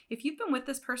 like, if you've been with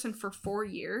this person for 4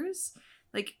 years,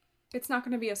 like, It's not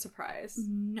going to be a surprise.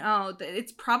 no,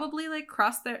 it's probably, like,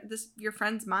 crossed your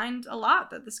friend's mind a lot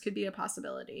that this could be a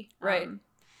possibility. Right.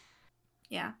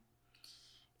 Yeah.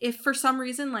 If for some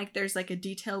reason, like, there's, like, a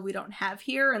detail we don't have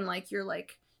here, and, like, you're,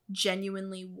 like,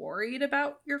 genuinely worried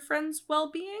about your friend's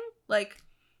well-being, like,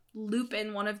 loop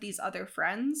in one of these other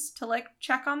friends to, like,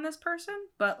 check on this person.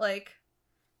 But, like,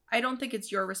 I don't think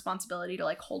it's your responsibility to,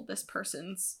 like, hold this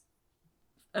person's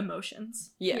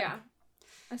emotions. Yeah.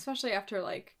 Especially after,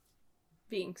 like,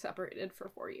 being separated for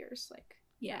 4 years. Like,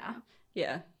 Yeah.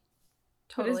 Yeah.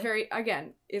 but Totally.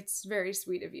 it's very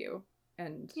sweet of you.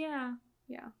 And Yeah.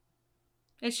 yeah.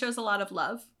 It shows a lot of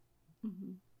love.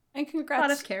 And A lot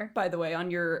congrats, of care. by the way,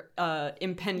 on your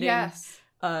impending Yes.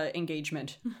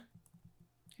 engagement.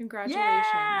 Congratulations.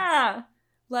 Yeah.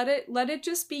 Let it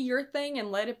just be your thing, and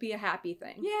let it be a happy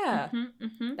thing. Yeah.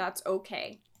 Mm-hmm. That's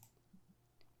okay.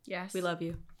 Yes. We love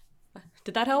you.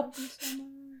 Did that help? Thank you so much.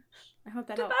 I hope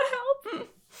that Did helped. that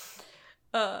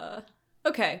help?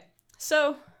 Okay.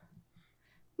 So,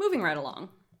 moving right along.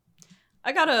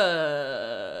 I got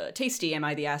a tasty Am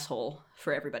I the Asshole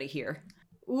for everybody here.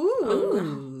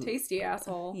 Ooh. Tasty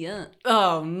asshole. Yeah.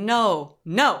 Oh, no.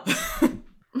 No.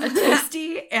 A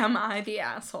tasty am I the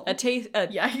asshole?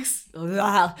 Yikes.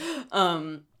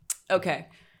 Okay.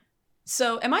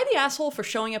 So, am I the asshole for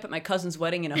showing up at my cousin's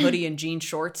wedding in a hoodie and jean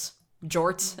shorts?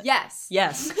 Jorts? Yes.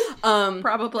 Yes.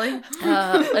 Probably.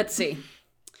 Let's see.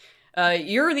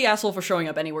 You're the asshole for showing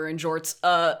up anywhere in jorts.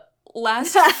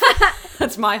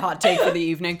 That's my hot take for the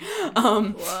evening.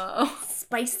 Whoa.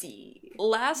 Spicy.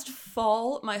 Last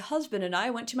fall, my husband and I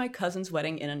went to my cousin's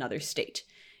wedding in another state.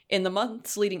 In the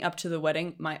months leading up to the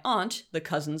wedding, my aunt, the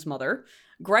cousin's mother,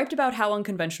 griped about how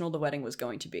unconventional the wedding was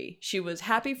going to be. She was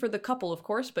happy for the couple, of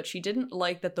course, but she didn't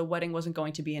like that the wedding wasn't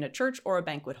going to be in a church or a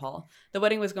banquet hall. The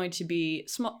wedding was going to be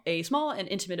a small and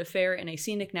intimate affair in a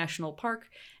scenic national park,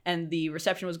 and the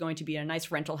reception was going to be in a nice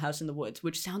rental house in the woods,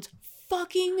 which sounds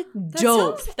fucking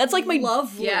dope. sounds That's like my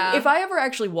lovely. Yeah. If I ever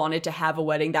actually wanted to have a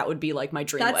wedding, that would be like my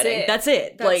dream That's wedding. it. That's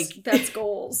it. That's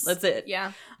goals. That's it.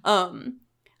 Yeah.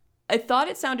 I thought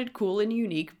it sounded cool and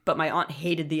unique, but my aunt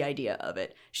hated the idea of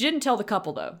it. She didn't tell the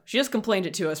couple though. She just complained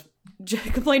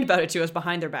about it to us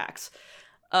behind their backs.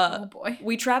 Oh boy.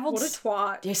 We traveled. What a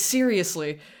twat. Yeah,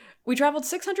 seriously. We traveled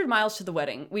 600 miles to the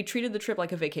wedding. We treated the trip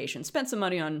like a vacation. Spent some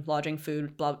money on lodging,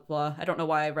 food, blah blah. I don't know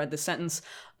why I read this sentence.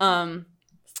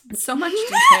 So much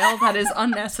detail that is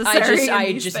unnecessary.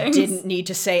 I just didn't need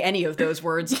to say any of those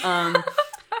words.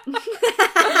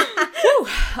 Whew.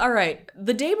 All right.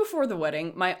 The day before the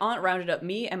wedding, my aunt rounded up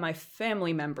me and my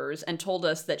family members and told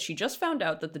us that she just found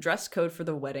out that the dress code for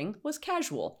the wedding was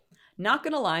casual. Not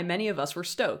gonna lie, many of us were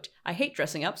stoked. I hate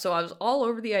dressing up, so I was all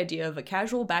over the idea of a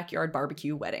casual backyard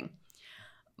barbecue wedding.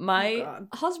 My God.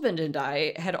 husband and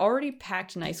I had already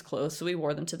packed nice clothes, so we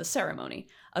wore them to the ceremony.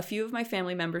 A few of my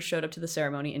family members showed up to the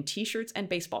ceremony in t-shirts and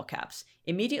baseball caps.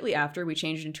 Immediately after, we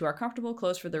changed into our comfortable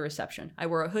clothes for the reception. I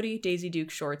wore a hoodie, Daisy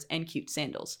Duke shorts, and cute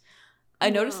sandals. I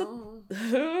noticed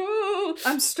that...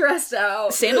 I'm stressed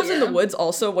out. Sandals in the woods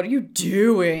also, what are you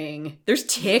doing? There's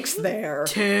ticks there.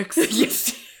 Ticks.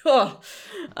 Yes.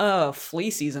 Oh, flea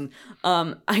season.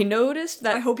 I noticed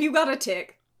that... I hope you got a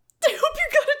tick. I hope you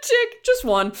got a Tick, just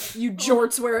one. You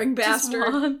jorts wearing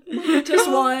bastard. Just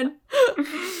Just one.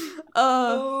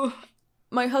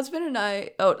 My husband and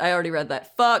I already read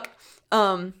that. Fuck.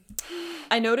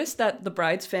 I noticed that the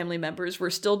bride's family members were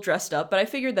still dressed up, but I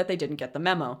figured that they didn't get the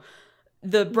memo.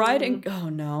 The bride and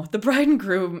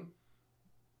groom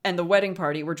and the wedding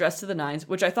party were dressed to the nines,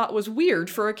 which I thought was weird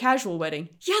for a casual wedding.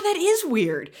 Yeah, that is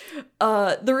weird.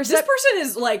 This person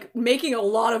is like making a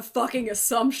lot of fucking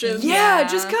assumptions. Yeah,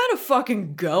 just kind of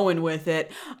fucking going with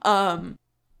it.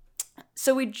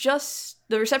 So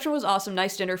the reception was awesome,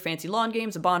 nice dinner, fancy lawn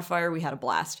games, a bonfire, we had a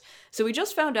blast. So we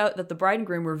just found out that the bride and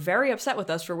groom were very upset with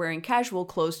us for wearing casual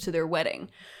clothes to their wedding.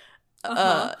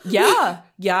 Yeah.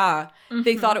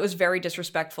 They thought it was very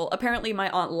disrespectful. Apparently my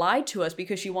aunt lied to us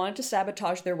because she wanted to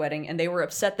sabotage their wedding, and they were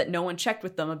upset that no one checked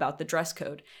with them about the dress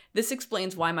code. This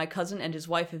explains why my cousin and his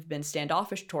wife have been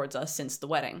standoffish towards us since the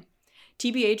wedding.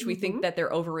 TBH, we think that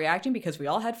they're overreacting because we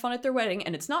all had fun at their wedding,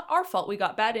 and it's not our fault we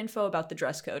got bad info about the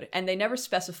dress code, and they never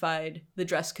specified the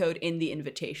dress code in the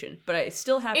invitation. But I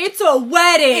still have It's a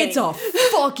wedding! It's a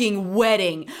fucking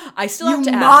wedding! I still have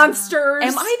to monsters!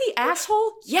 ask, am I the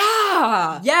asshole?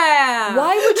 Yeah! Yeah!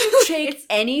 Why would you take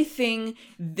anything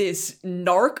this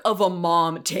narc of a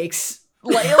mom takes?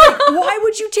 Like, why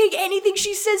would you take anything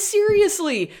she says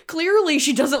seriously? Clearly,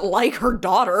 she doesn't like her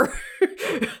daughter.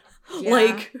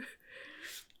 Like...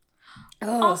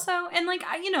 Also, and like,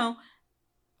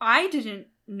 I didn't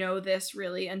know this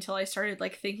really until I started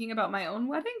like thinking about my own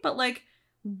wedding, but like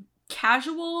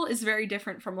casual is very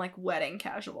different from like wedding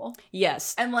casual.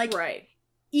 Yes. And like, right.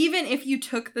 Even if you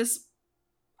took this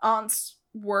aunt's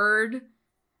word,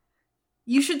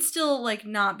 you should still like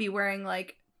not be wearing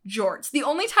like jorts. The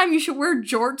only time you should wear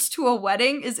jorts to a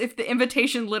wedding is if the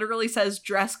invitation literally says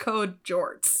dress code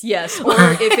jorts. Yes, or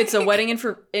if it's a wedding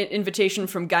invitation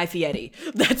from Guy Fieri.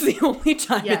 That's the only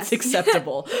time it's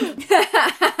acceptable.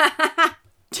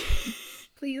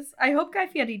 Please, I hope Guy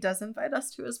Fieri does invite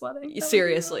us to his wedding.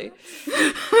 Seriously.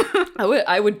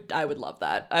 I would love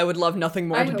that. I would love nothing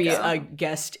more to be a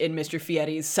guest in Mr.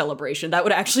 Fieri's celebration. That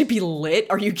would actually be lit.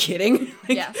 Are you kidding?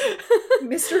 Yes.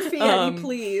 Mr. Fieri,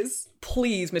 please.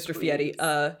 Please, Mr. Fieri,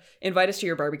 invite us to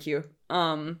your barbecue.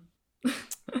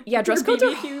 Yeah, dress codes are...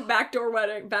 BBQ backdoor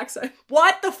wedding, backside.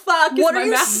 What the fuck is What my are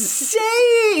you mouth?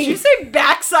 saying? Did you say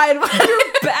backside? Your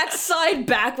backside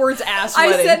backwards ass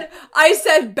wedding. I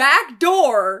said back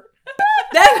door.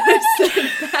 Then I said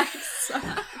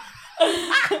backside.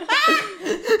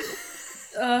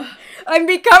 I'm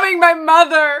becoming my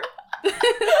mother.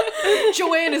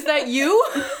 Joanne, is that you?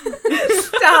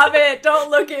 Stop it.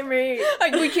 Don't look at me.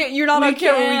 We can't. You're not on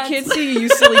camera. We can't see you, you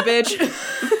silly bitch.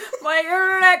 My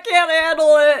internet can't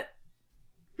handle it.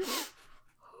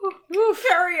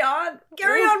 Carry on.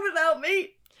 Carry on without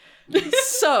me.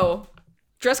 So,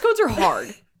 dress codes are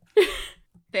hard.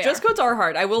 Dress codes are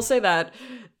hard. I will say that.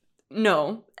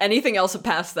 No. Anything else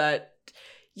past that,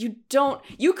 you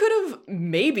could have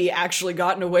maybe actually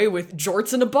gotten away with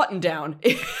jorts and a button down.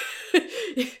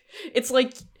 It's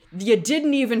like, you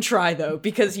didn't even try, though,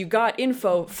 because you got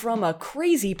info from a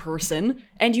crazy person,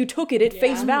 and you took it at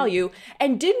face value,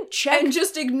 and didn't check... And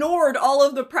just ignored all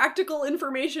of the practical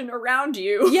information around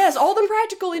you. Yes, all the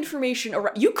practical information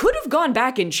around... You could have gone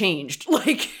back and changed.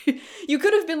 Like, you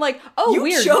could have been like, oh, you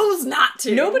weird. You chose not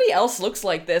to. Nobody else looks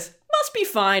like this. Must be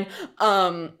fine.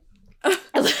 Like,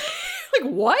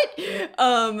 what?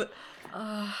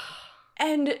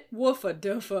 And woofa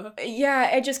doofa. Yeah,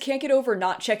 I just can't get over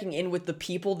not checking in with the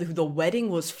people who the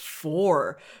wedding was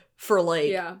for like...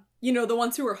 Yeah. You know, the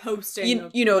ones who were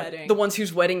hosting you know, wedding. The ones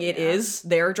whose wedding it is,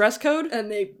 their dress code.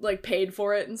 And they, like, paid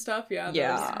for it and stuff. Yeah.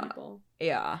 Yeah. Those people.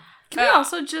 Yeah. Can we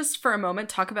also just, for a moment,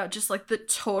 talk about just, like, the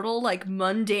total, like,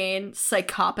 mundane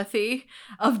psychopathy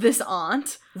of this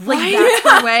aunt? Like, Right? that's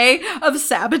her way of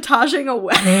sabotaging a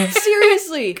wedding.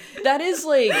 Seriously. That is,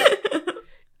 like...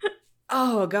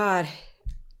 Oh, God.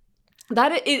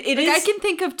 That it like, is... I can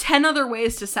think of 10 other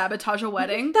ways to sabotage a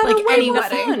wedding. That like, are way any more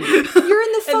wedding. fun. You're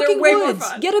in the And they're fucking way more woods.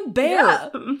 fun. Get a bear. Yeah.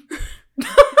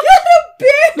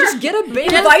 Just get a bear.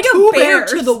 Invite a two bear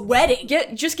bears. to the wedding.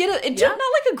 Just get a not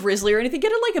like a grizzly or anything.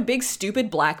 Get like a big stupid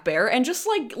black bear and just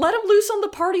like let him loose on the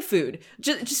party food.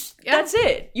 Just that's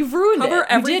it. You've ruined Cover it.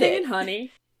 everything You did in it.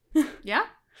 honey. Yeah.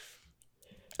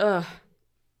 Ugh.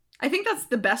 I think that's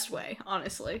the best way,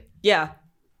 honestly. Yeah.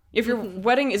 If your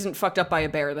wedding isn't fucked up by a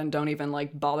bear, then don't even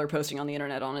like bother posting on the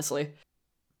internet. Honestly.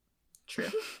 True.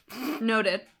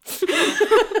 Noted.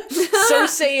 So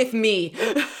saith me.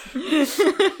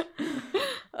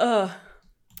 God.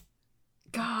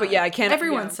 But yeah, I can't.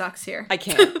 Everyone yeah. sucks here. I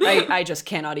can't. I just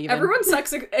cannot even. Everyone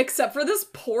sucks except for this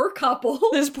poor couple.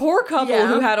 This poor couple Yeah.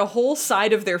 who had a whole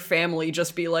side of their family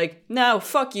just be like, no,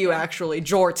 fuck you, actually.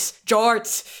 Jorts.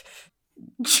 Jorts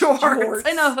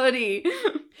in a hoodie.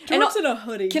 Jorts in a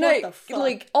hoodie. Can what I, the fuck?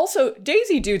 like, also,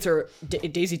 Daisy Dudes are...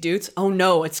 Daisy Dudes? Oh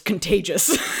no, it's contagious.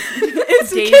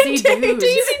 It's Daisy Dudes.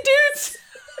 Daisy Dudes!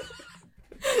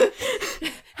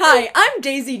 Hi, I'm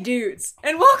Daisy Dudes,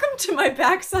 and welcome to my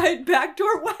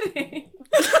backdoor wedding.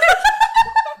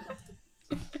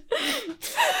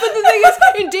 But the thing is,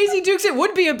 in Daisy Dukes, it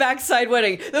would be a backside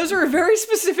wedding. Those are a very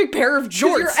specific pair of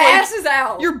jorts. Your Like, ass is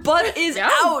out. Your butt is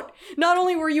out. Not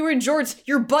only were you in jorts,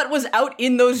 your butt was out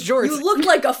in those jorts. You looked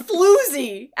like a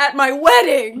floozy at my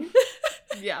wedding.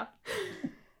 Yeah.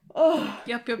 Oh,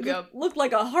 Yep. looked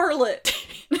like a harlot.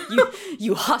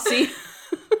 you hussy.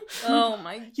 Oh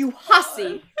my. You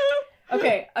hussy.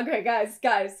 Okay, guys.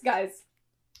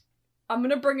 I'm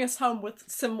gonna bring us home with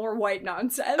some more white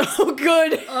nonsense. Oh,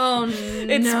 good. Oh no.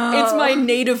 It's my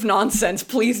native nonsense.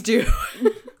 Please do.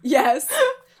 Yes.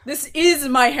 This is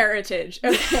my heritage,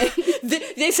 okay?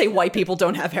 They say white people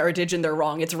don't have heritage and they're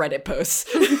wrong. It's Reddit posts.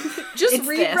 Just It's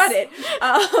read this.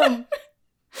 Reddit.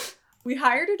 We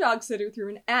hired a dog sitter through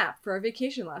an app for our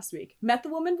vacation last week. Met the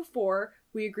woman before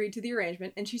we agreed to the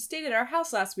arrangement, and she stayed at our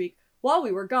house last week while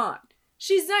we were gone.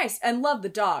 She's nice and loved the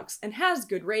dogs and has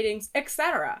good ratings,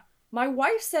 etc. My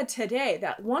wife said today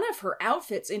that one of her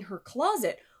outfits in her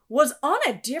closet was on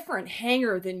a different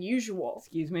hanger than usual.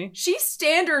 Excuse me? She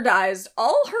standardized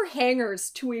all her hangers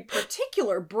to a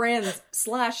particular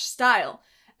brand/style,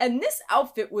 and this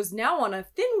outfit was now on a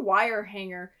thin wire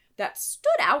hanger that stood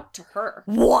out to her.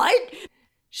 What?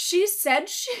 She said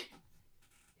she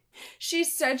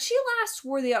last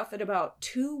wore the outfit about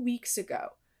 2 weeks ago.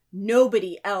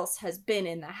 Nobody else has been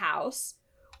in the house.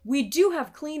 We do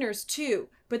have cleaners too,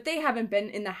 but they haven't been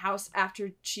in the house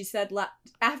after she said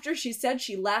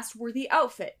she last wore the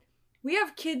outfit. We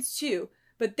have kids too,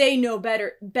 but they know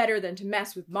better than to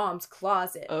mess with mom's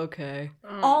closet. Okay.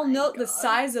 I'll note the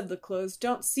size of the clothes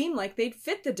don't seem like they'd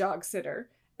fit the dog sitter.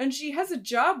 And she has a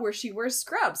job where she wears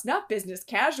scrubs, not business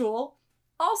casual.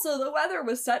 Also, the weather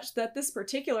was such that this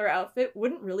particular outfit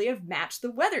wouldn't really have matched the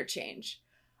weather change.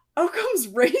 Occam's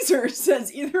razor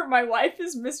says either my wife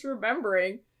is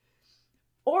misremembering,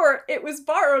 or it was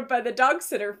borrowed by the dog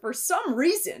sitter for some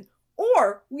reason,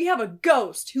 or we have a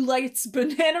ghost who likes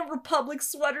Banana Republic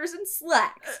sweaters and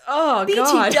slacks. Oh,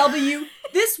 God. BTW,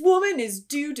 this woman is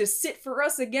due to sit for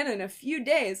us again in a few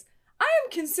days. I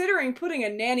am considering putting a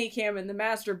nanny cam in the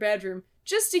master bedroom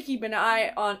just to keep an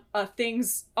eye on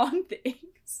things.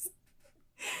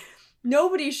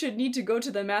 Nobody should need to go to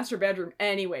the master bedroom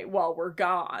anyway while we're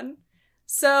gone.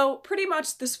 So pretty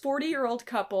much this 40-year-old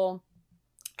couple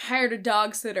hired a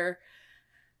dog sitter,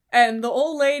 and the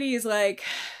old lady is like,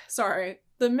 sorry,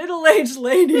 the middle-aged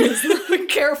lady is like,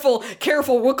 Careful.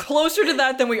 We're closer to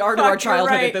that than we are to our Fuck, you're childhood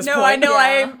right. at this no, point. I know,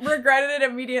 Yeah. I regretted it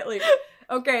immediately.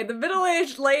 Okay, the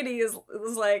middle-aged lady is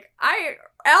like, I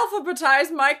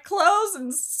alphabetized my clothes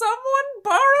and someone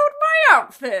borrowed my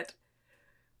outfit.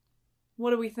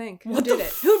 What do we think? Who What did the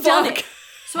it? Who done fuck? it?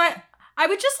 So I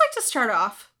would just like to start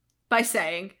off by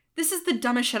saying this is the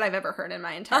dumbest shit I've ever heard in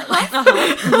my entire life.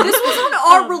 This was on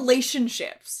our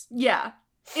relationships. Yeah.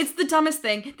 It's the dumbest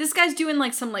thing. This guy's doing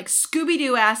like some like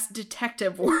Scooby-Doo ass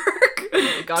detective work.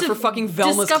 God, to for fucking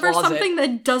Velma's discover closet. something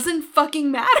that doesn't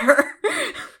fucking matter.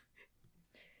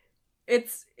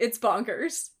 It's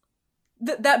bonkers.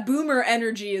 That boomer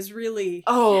energy is really...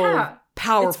 Oh, Yeah.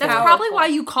 powerful. That's Powerful. probably why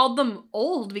you called them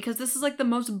old, because this is like the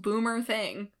most boomer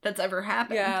thing that's ever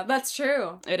happened. Yeah, that's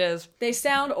true. It is. They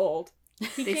sound old.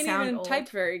 He They can't sound even old. type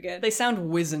very good. They sound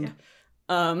wizened.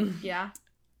 Yeah.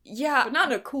 Yeah. But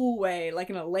not in a cool way, like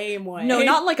in a lame way. No,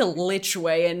 not like a lich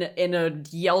way, in a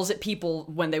yells at people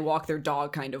when they walk their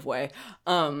dog kind of way.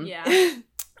 Yeah.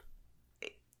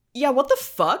 Yeah, what the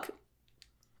fuck?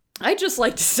 I'd just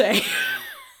like to say,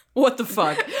 what the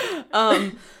fuck?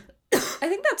 I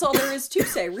think that's all there is to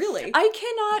say, really. I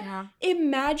cannot Yeah.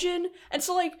 imagine, and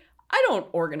so like, I don't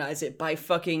organize it by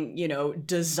fucking,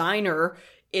 designer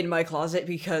in my closet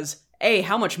because, A,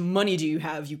 how much money do you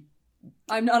have?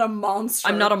 I'm not a monster.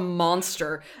 I'm not a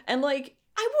monster. And like,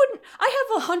 I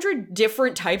have 100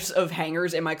 different types of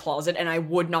hangers in my closet and I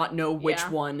would not know which Yeah.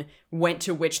 one went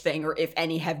to which thing or if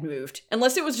any had moved.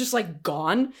 Unless it was just like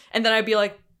gone. And then I'd be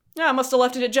like, yeah, I must have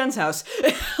left it at Jen's house.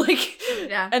 Like,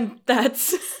 Yeah. and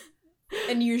that's,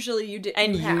 And usually you did.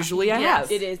 and you have. usually I Yes.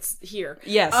 have. It is here.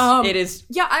 Yes, Um, it is.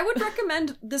 Yeah, I would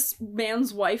recommend this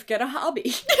man's wife get a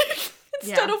hobby.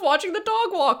 Instead Yeah. of watching the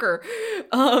dog walker.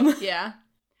 Yeah.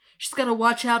 She's gotta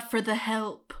watch out for the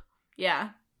help.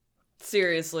 Yeah.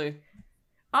 Seriously.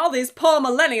 All these poor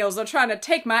millennials are trying to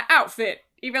take my outfit,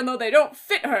 even though they don't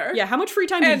fit her. Yeah, how much free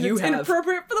time And do you it's have?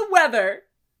 inappropriate for the weather.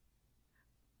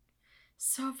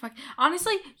 So fuck.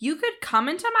 Honestly, you could come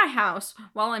into my house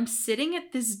while I'm sitting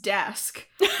at this desk,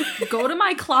 go to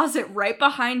my closet right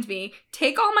behind me,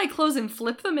 take all my clothes and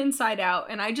flip them inside out,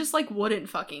 and I just like wouldn't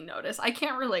fucking notice. I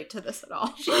can't relate to this at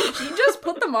all. She just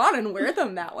put them on and wear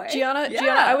them that way. Gianna,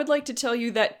 Yeah. I would like to tell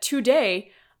you that today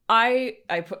I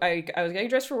was getting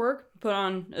dressed for work, put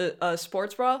on a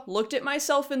sports bra, looked at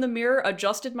myself in the mirror,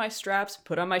 adjusted my straps,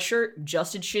 put on my shirt,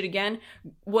 adjusted shit again,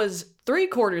 was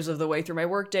 3/4 of the way through my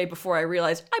workday before I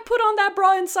realized I put on that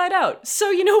bra inside out. So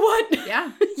you know what?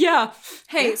 Yeah. Yeah.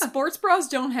 Hey, Yeah. sports bras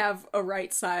don't have a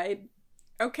right side.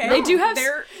 Okay, They do have-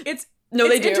 It's No,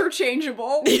 it's they do.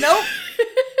 interchangeable. Nope.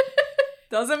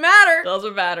 Doesn't matter.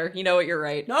 Doesn't matter. You know what? You're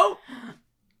right. Nope.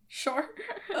 Sure.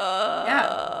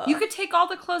 Yeah. You could take all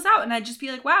the clothes out and I'd just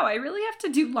be like, wow, I really have to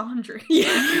do laundry. Yeah.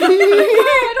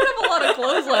 I don't have a lot of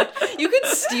clothes left. You could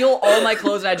steal all my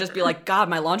clothes and I'd just be like, God,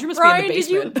 my laundry must Brian, be in the did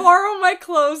you basement. borrow my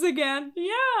clothes again?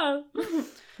 Yeah.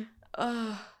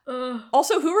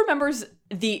 Also, who remembers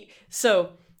Uh-oh.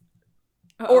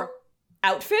 or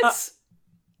outfits?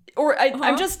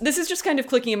 I'm just, this is just kind of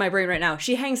clicking in my brain right now.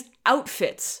 She hangs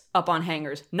outfits up on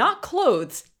hangers, not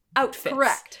clothes, outfits.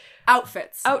 Correct.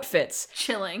 Outfits. Outfits.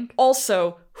 Chilling.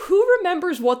 Also, who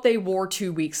remembers what they wore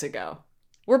 2 weeks ago?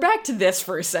 We're back to this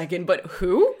for a second, but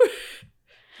who?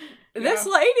 This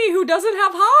lady who doesn't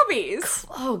have hobbies.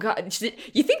 Oh god,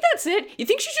 you think that's it? You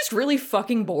think she's just really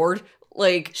fucking bored?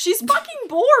 Like, She's fucking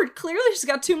bored. Clearly, she's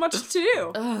got too much to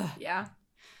do. ugh, Yeah.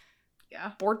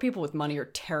 Yeah. bored people with money are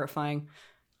terrifying.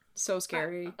 So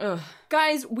scary. Ugh.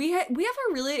 Guys, we have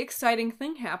a really exciting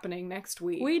thing happening next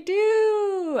week. We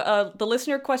do. The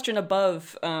listener question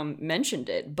above mentioned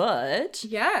it, but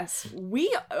Yes,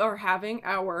 we are having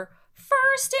our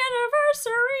first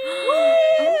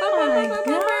anniversary.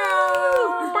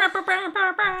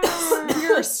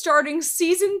 We're starting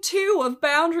season 2 of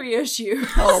Boundary Issue.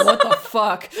 oh, what the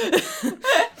fuck?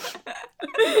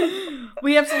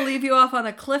 We have to leave you off on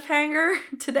a cliffhanger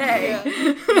today.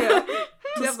 Yeah.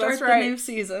 To Yep, start that's the right. new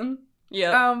season.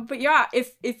 Yeah. But yeah,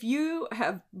 if you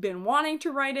have been wanting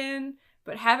to write in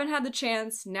but haven't had the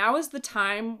chance, now is the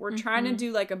time. We're trying to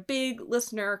do like a big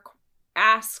listener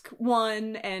ask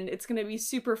one, and it's gonna be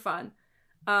super fun.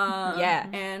 Yeah.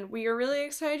 And we are really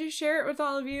excited to share it with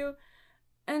all of you.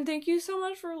 And thank you so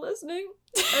much for listening.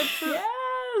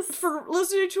 And for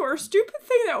listening to our stupid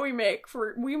thing that we made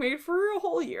for a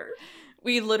whole year.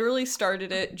 We literally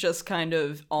started it just kind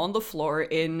of on the floor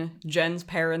in Jen's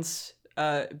parents'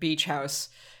 beach house,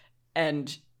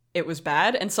 and it was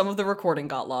bad, and some of the recording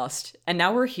got lost. And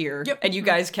now we're here, Yep. and you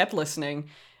guys kept listening,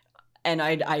 and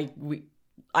I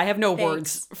have no Thanks.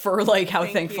 words for like how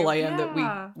Thank thankful you. I am that we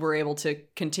Yeah. were able to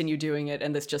continue doing it,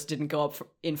 and this just didn't go up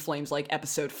in flames like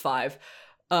episode 5.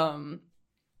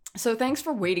 So thanks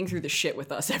for wading through the shit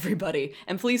with us, everybody,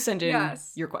 and please send in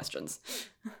Yes. your questions.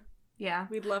 Yeah.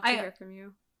 We'd love to I- hear from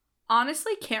you.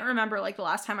 Honestly, can't remember like the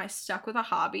last time I stuck with a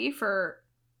hobby for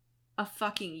a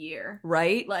fucking year.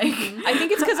 Right? Like, I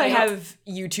think it's because I I- have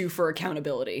you two for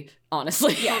accountability,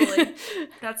 honestly. Totally.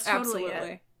 That's totally it.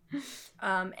 Absolutely.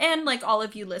 And like all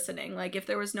of you listening, like if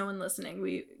there was no one listening,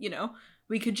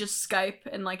 we could just Skype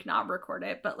and like not record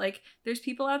it. But like there's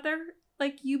people out there,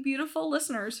 like you beautiful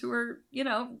listeners who are,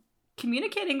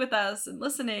 communicating with us and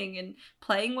listening and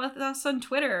playing with us on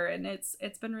Twitter. And it's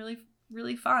been really,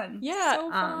 really fun. Yeah.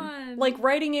 So fun. Like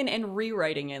writing in and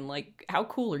rewriting in. Like, how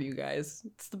cool are you guys?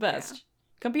 It's the best.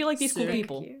 Come be like these cool Sick.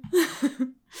 people.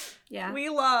 Yeah. We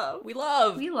love. We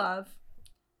love. We love.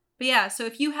 But yeah, so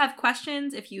if you have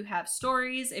questions, if you have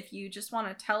stories, if you just want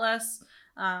to tell us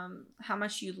how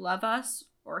much you love us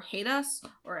or hate us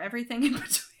or everything in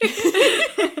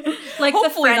between. Like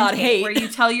Hopefully the friend not hate. where you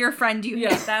tell your friend you Yeah.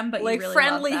 hate them, but Like you really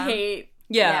friendly love them. hate.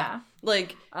 Yeah.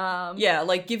 Like, Yeah. yeah,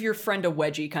 like give your friend a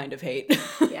wedgie kind of hate.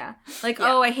 Yeah. Like,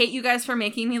 Yeah. oh, I hate you guys for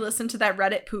making me listen to that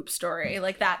Reddit poop story.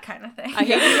 Like that kind of thing. I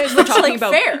hate you guys for Which, talking like,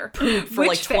 about fair. poop for Which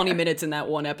like 20 fair. minutes in that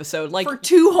one episode. Like, For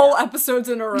 2 whole episodes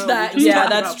in a row. that, we just yeah, talked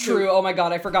that's about true. poop. Oh my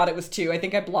god, I forgot it was 2. I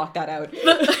think I blocked that out.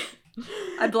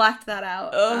 I blacked that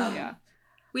out. Ugh. Yeah.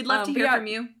 We'd love to but hear yeah. from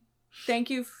you. Thank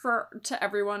you to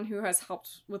everyone who has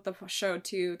helped with the show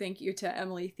too. Thank you to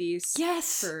Emily Thies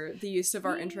Yes. for the use of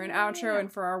our intro and outro,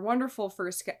 and for our wonderful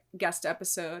first guest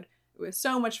episode. It was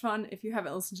so much fun. If you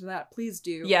haven't listened to that, please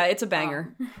do. Yeah, it's a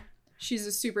banger. She's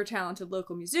a super talented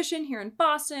local musician here in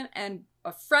Boston, and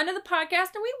a friend of the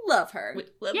podcast, and we love her. We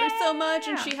love her so much,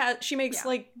 and she makes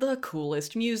like the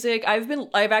coolest music. I've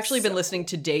actually been listening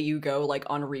to Day You Go like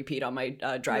on repeat on my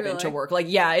drive into Really? work. Like,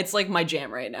 yeah, it's like my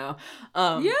jam right now.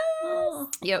 Yes.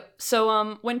 Yep.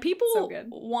 So when people So good.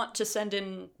 want to send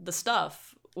in the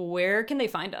stuff, where can they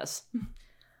find us?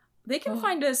 They can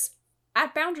find us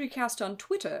at BoundaryCast on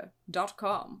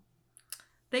Twitter.com.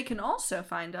 They can also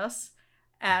find us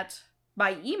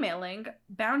by emailing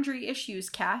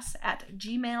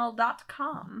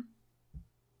boundaryissuescast@gmail.com.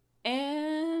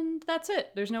 And that's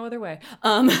it. There's no other way.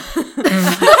 It's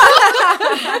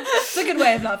a good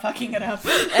way of not fucking it up.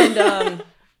 And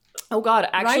oh god,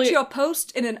 Write actually, your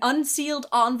post in an unsealed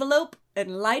envelope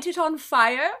and light it on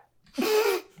fire.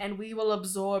 And we will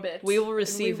absorb it. we will and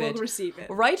receive we it. will receive it.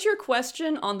 Write your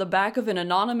question on the back of an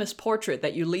anonymous portrait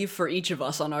that you leave for each of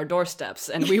us on our doorsteps,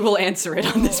 and we will answer it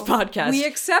on this podcast. We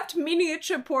accept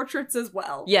miniature portraits as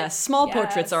well. Yes, small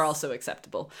portraits Yes. are also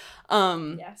acceptable.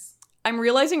 Yes. I'm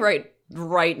realizing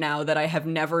right now that I have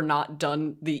never not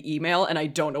done the email, and I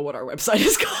don't know what our website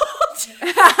is called.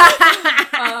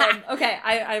 Okay,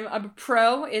 I'm a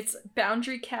pro. It's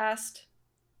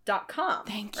boundarycast.com.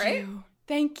 Thank right? you.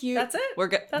 Thank you. That's it. We're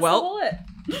good. That's Well, the whole it.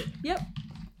 Yep.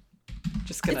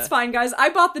 just gonna. It's fine, guys. I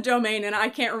bought the domain and I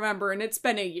can't remember, and it's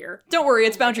been a year. Don't worry,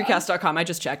 it's boundarycast.com. I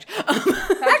just checked.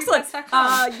 Excellent.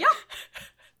 Boundarycast.com. Yeah.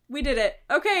 We did it.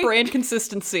 Okay. Brand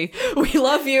consistency. We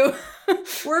love you.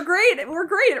 We're great. We're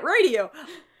great at radio.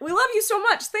 We love you so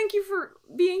much. Thank you for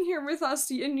being here with us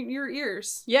in your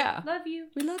ears. Yeah. Love you.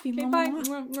 We love you. Okay, bye.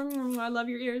 I love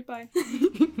your ears. Bye.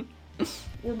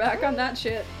 We're back on that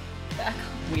shit.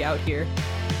 We out here.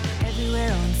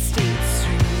 Everywhere on State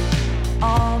Street,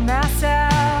 all massed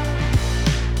out,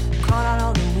 crawled out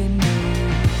all the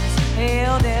windows,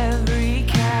 hailed every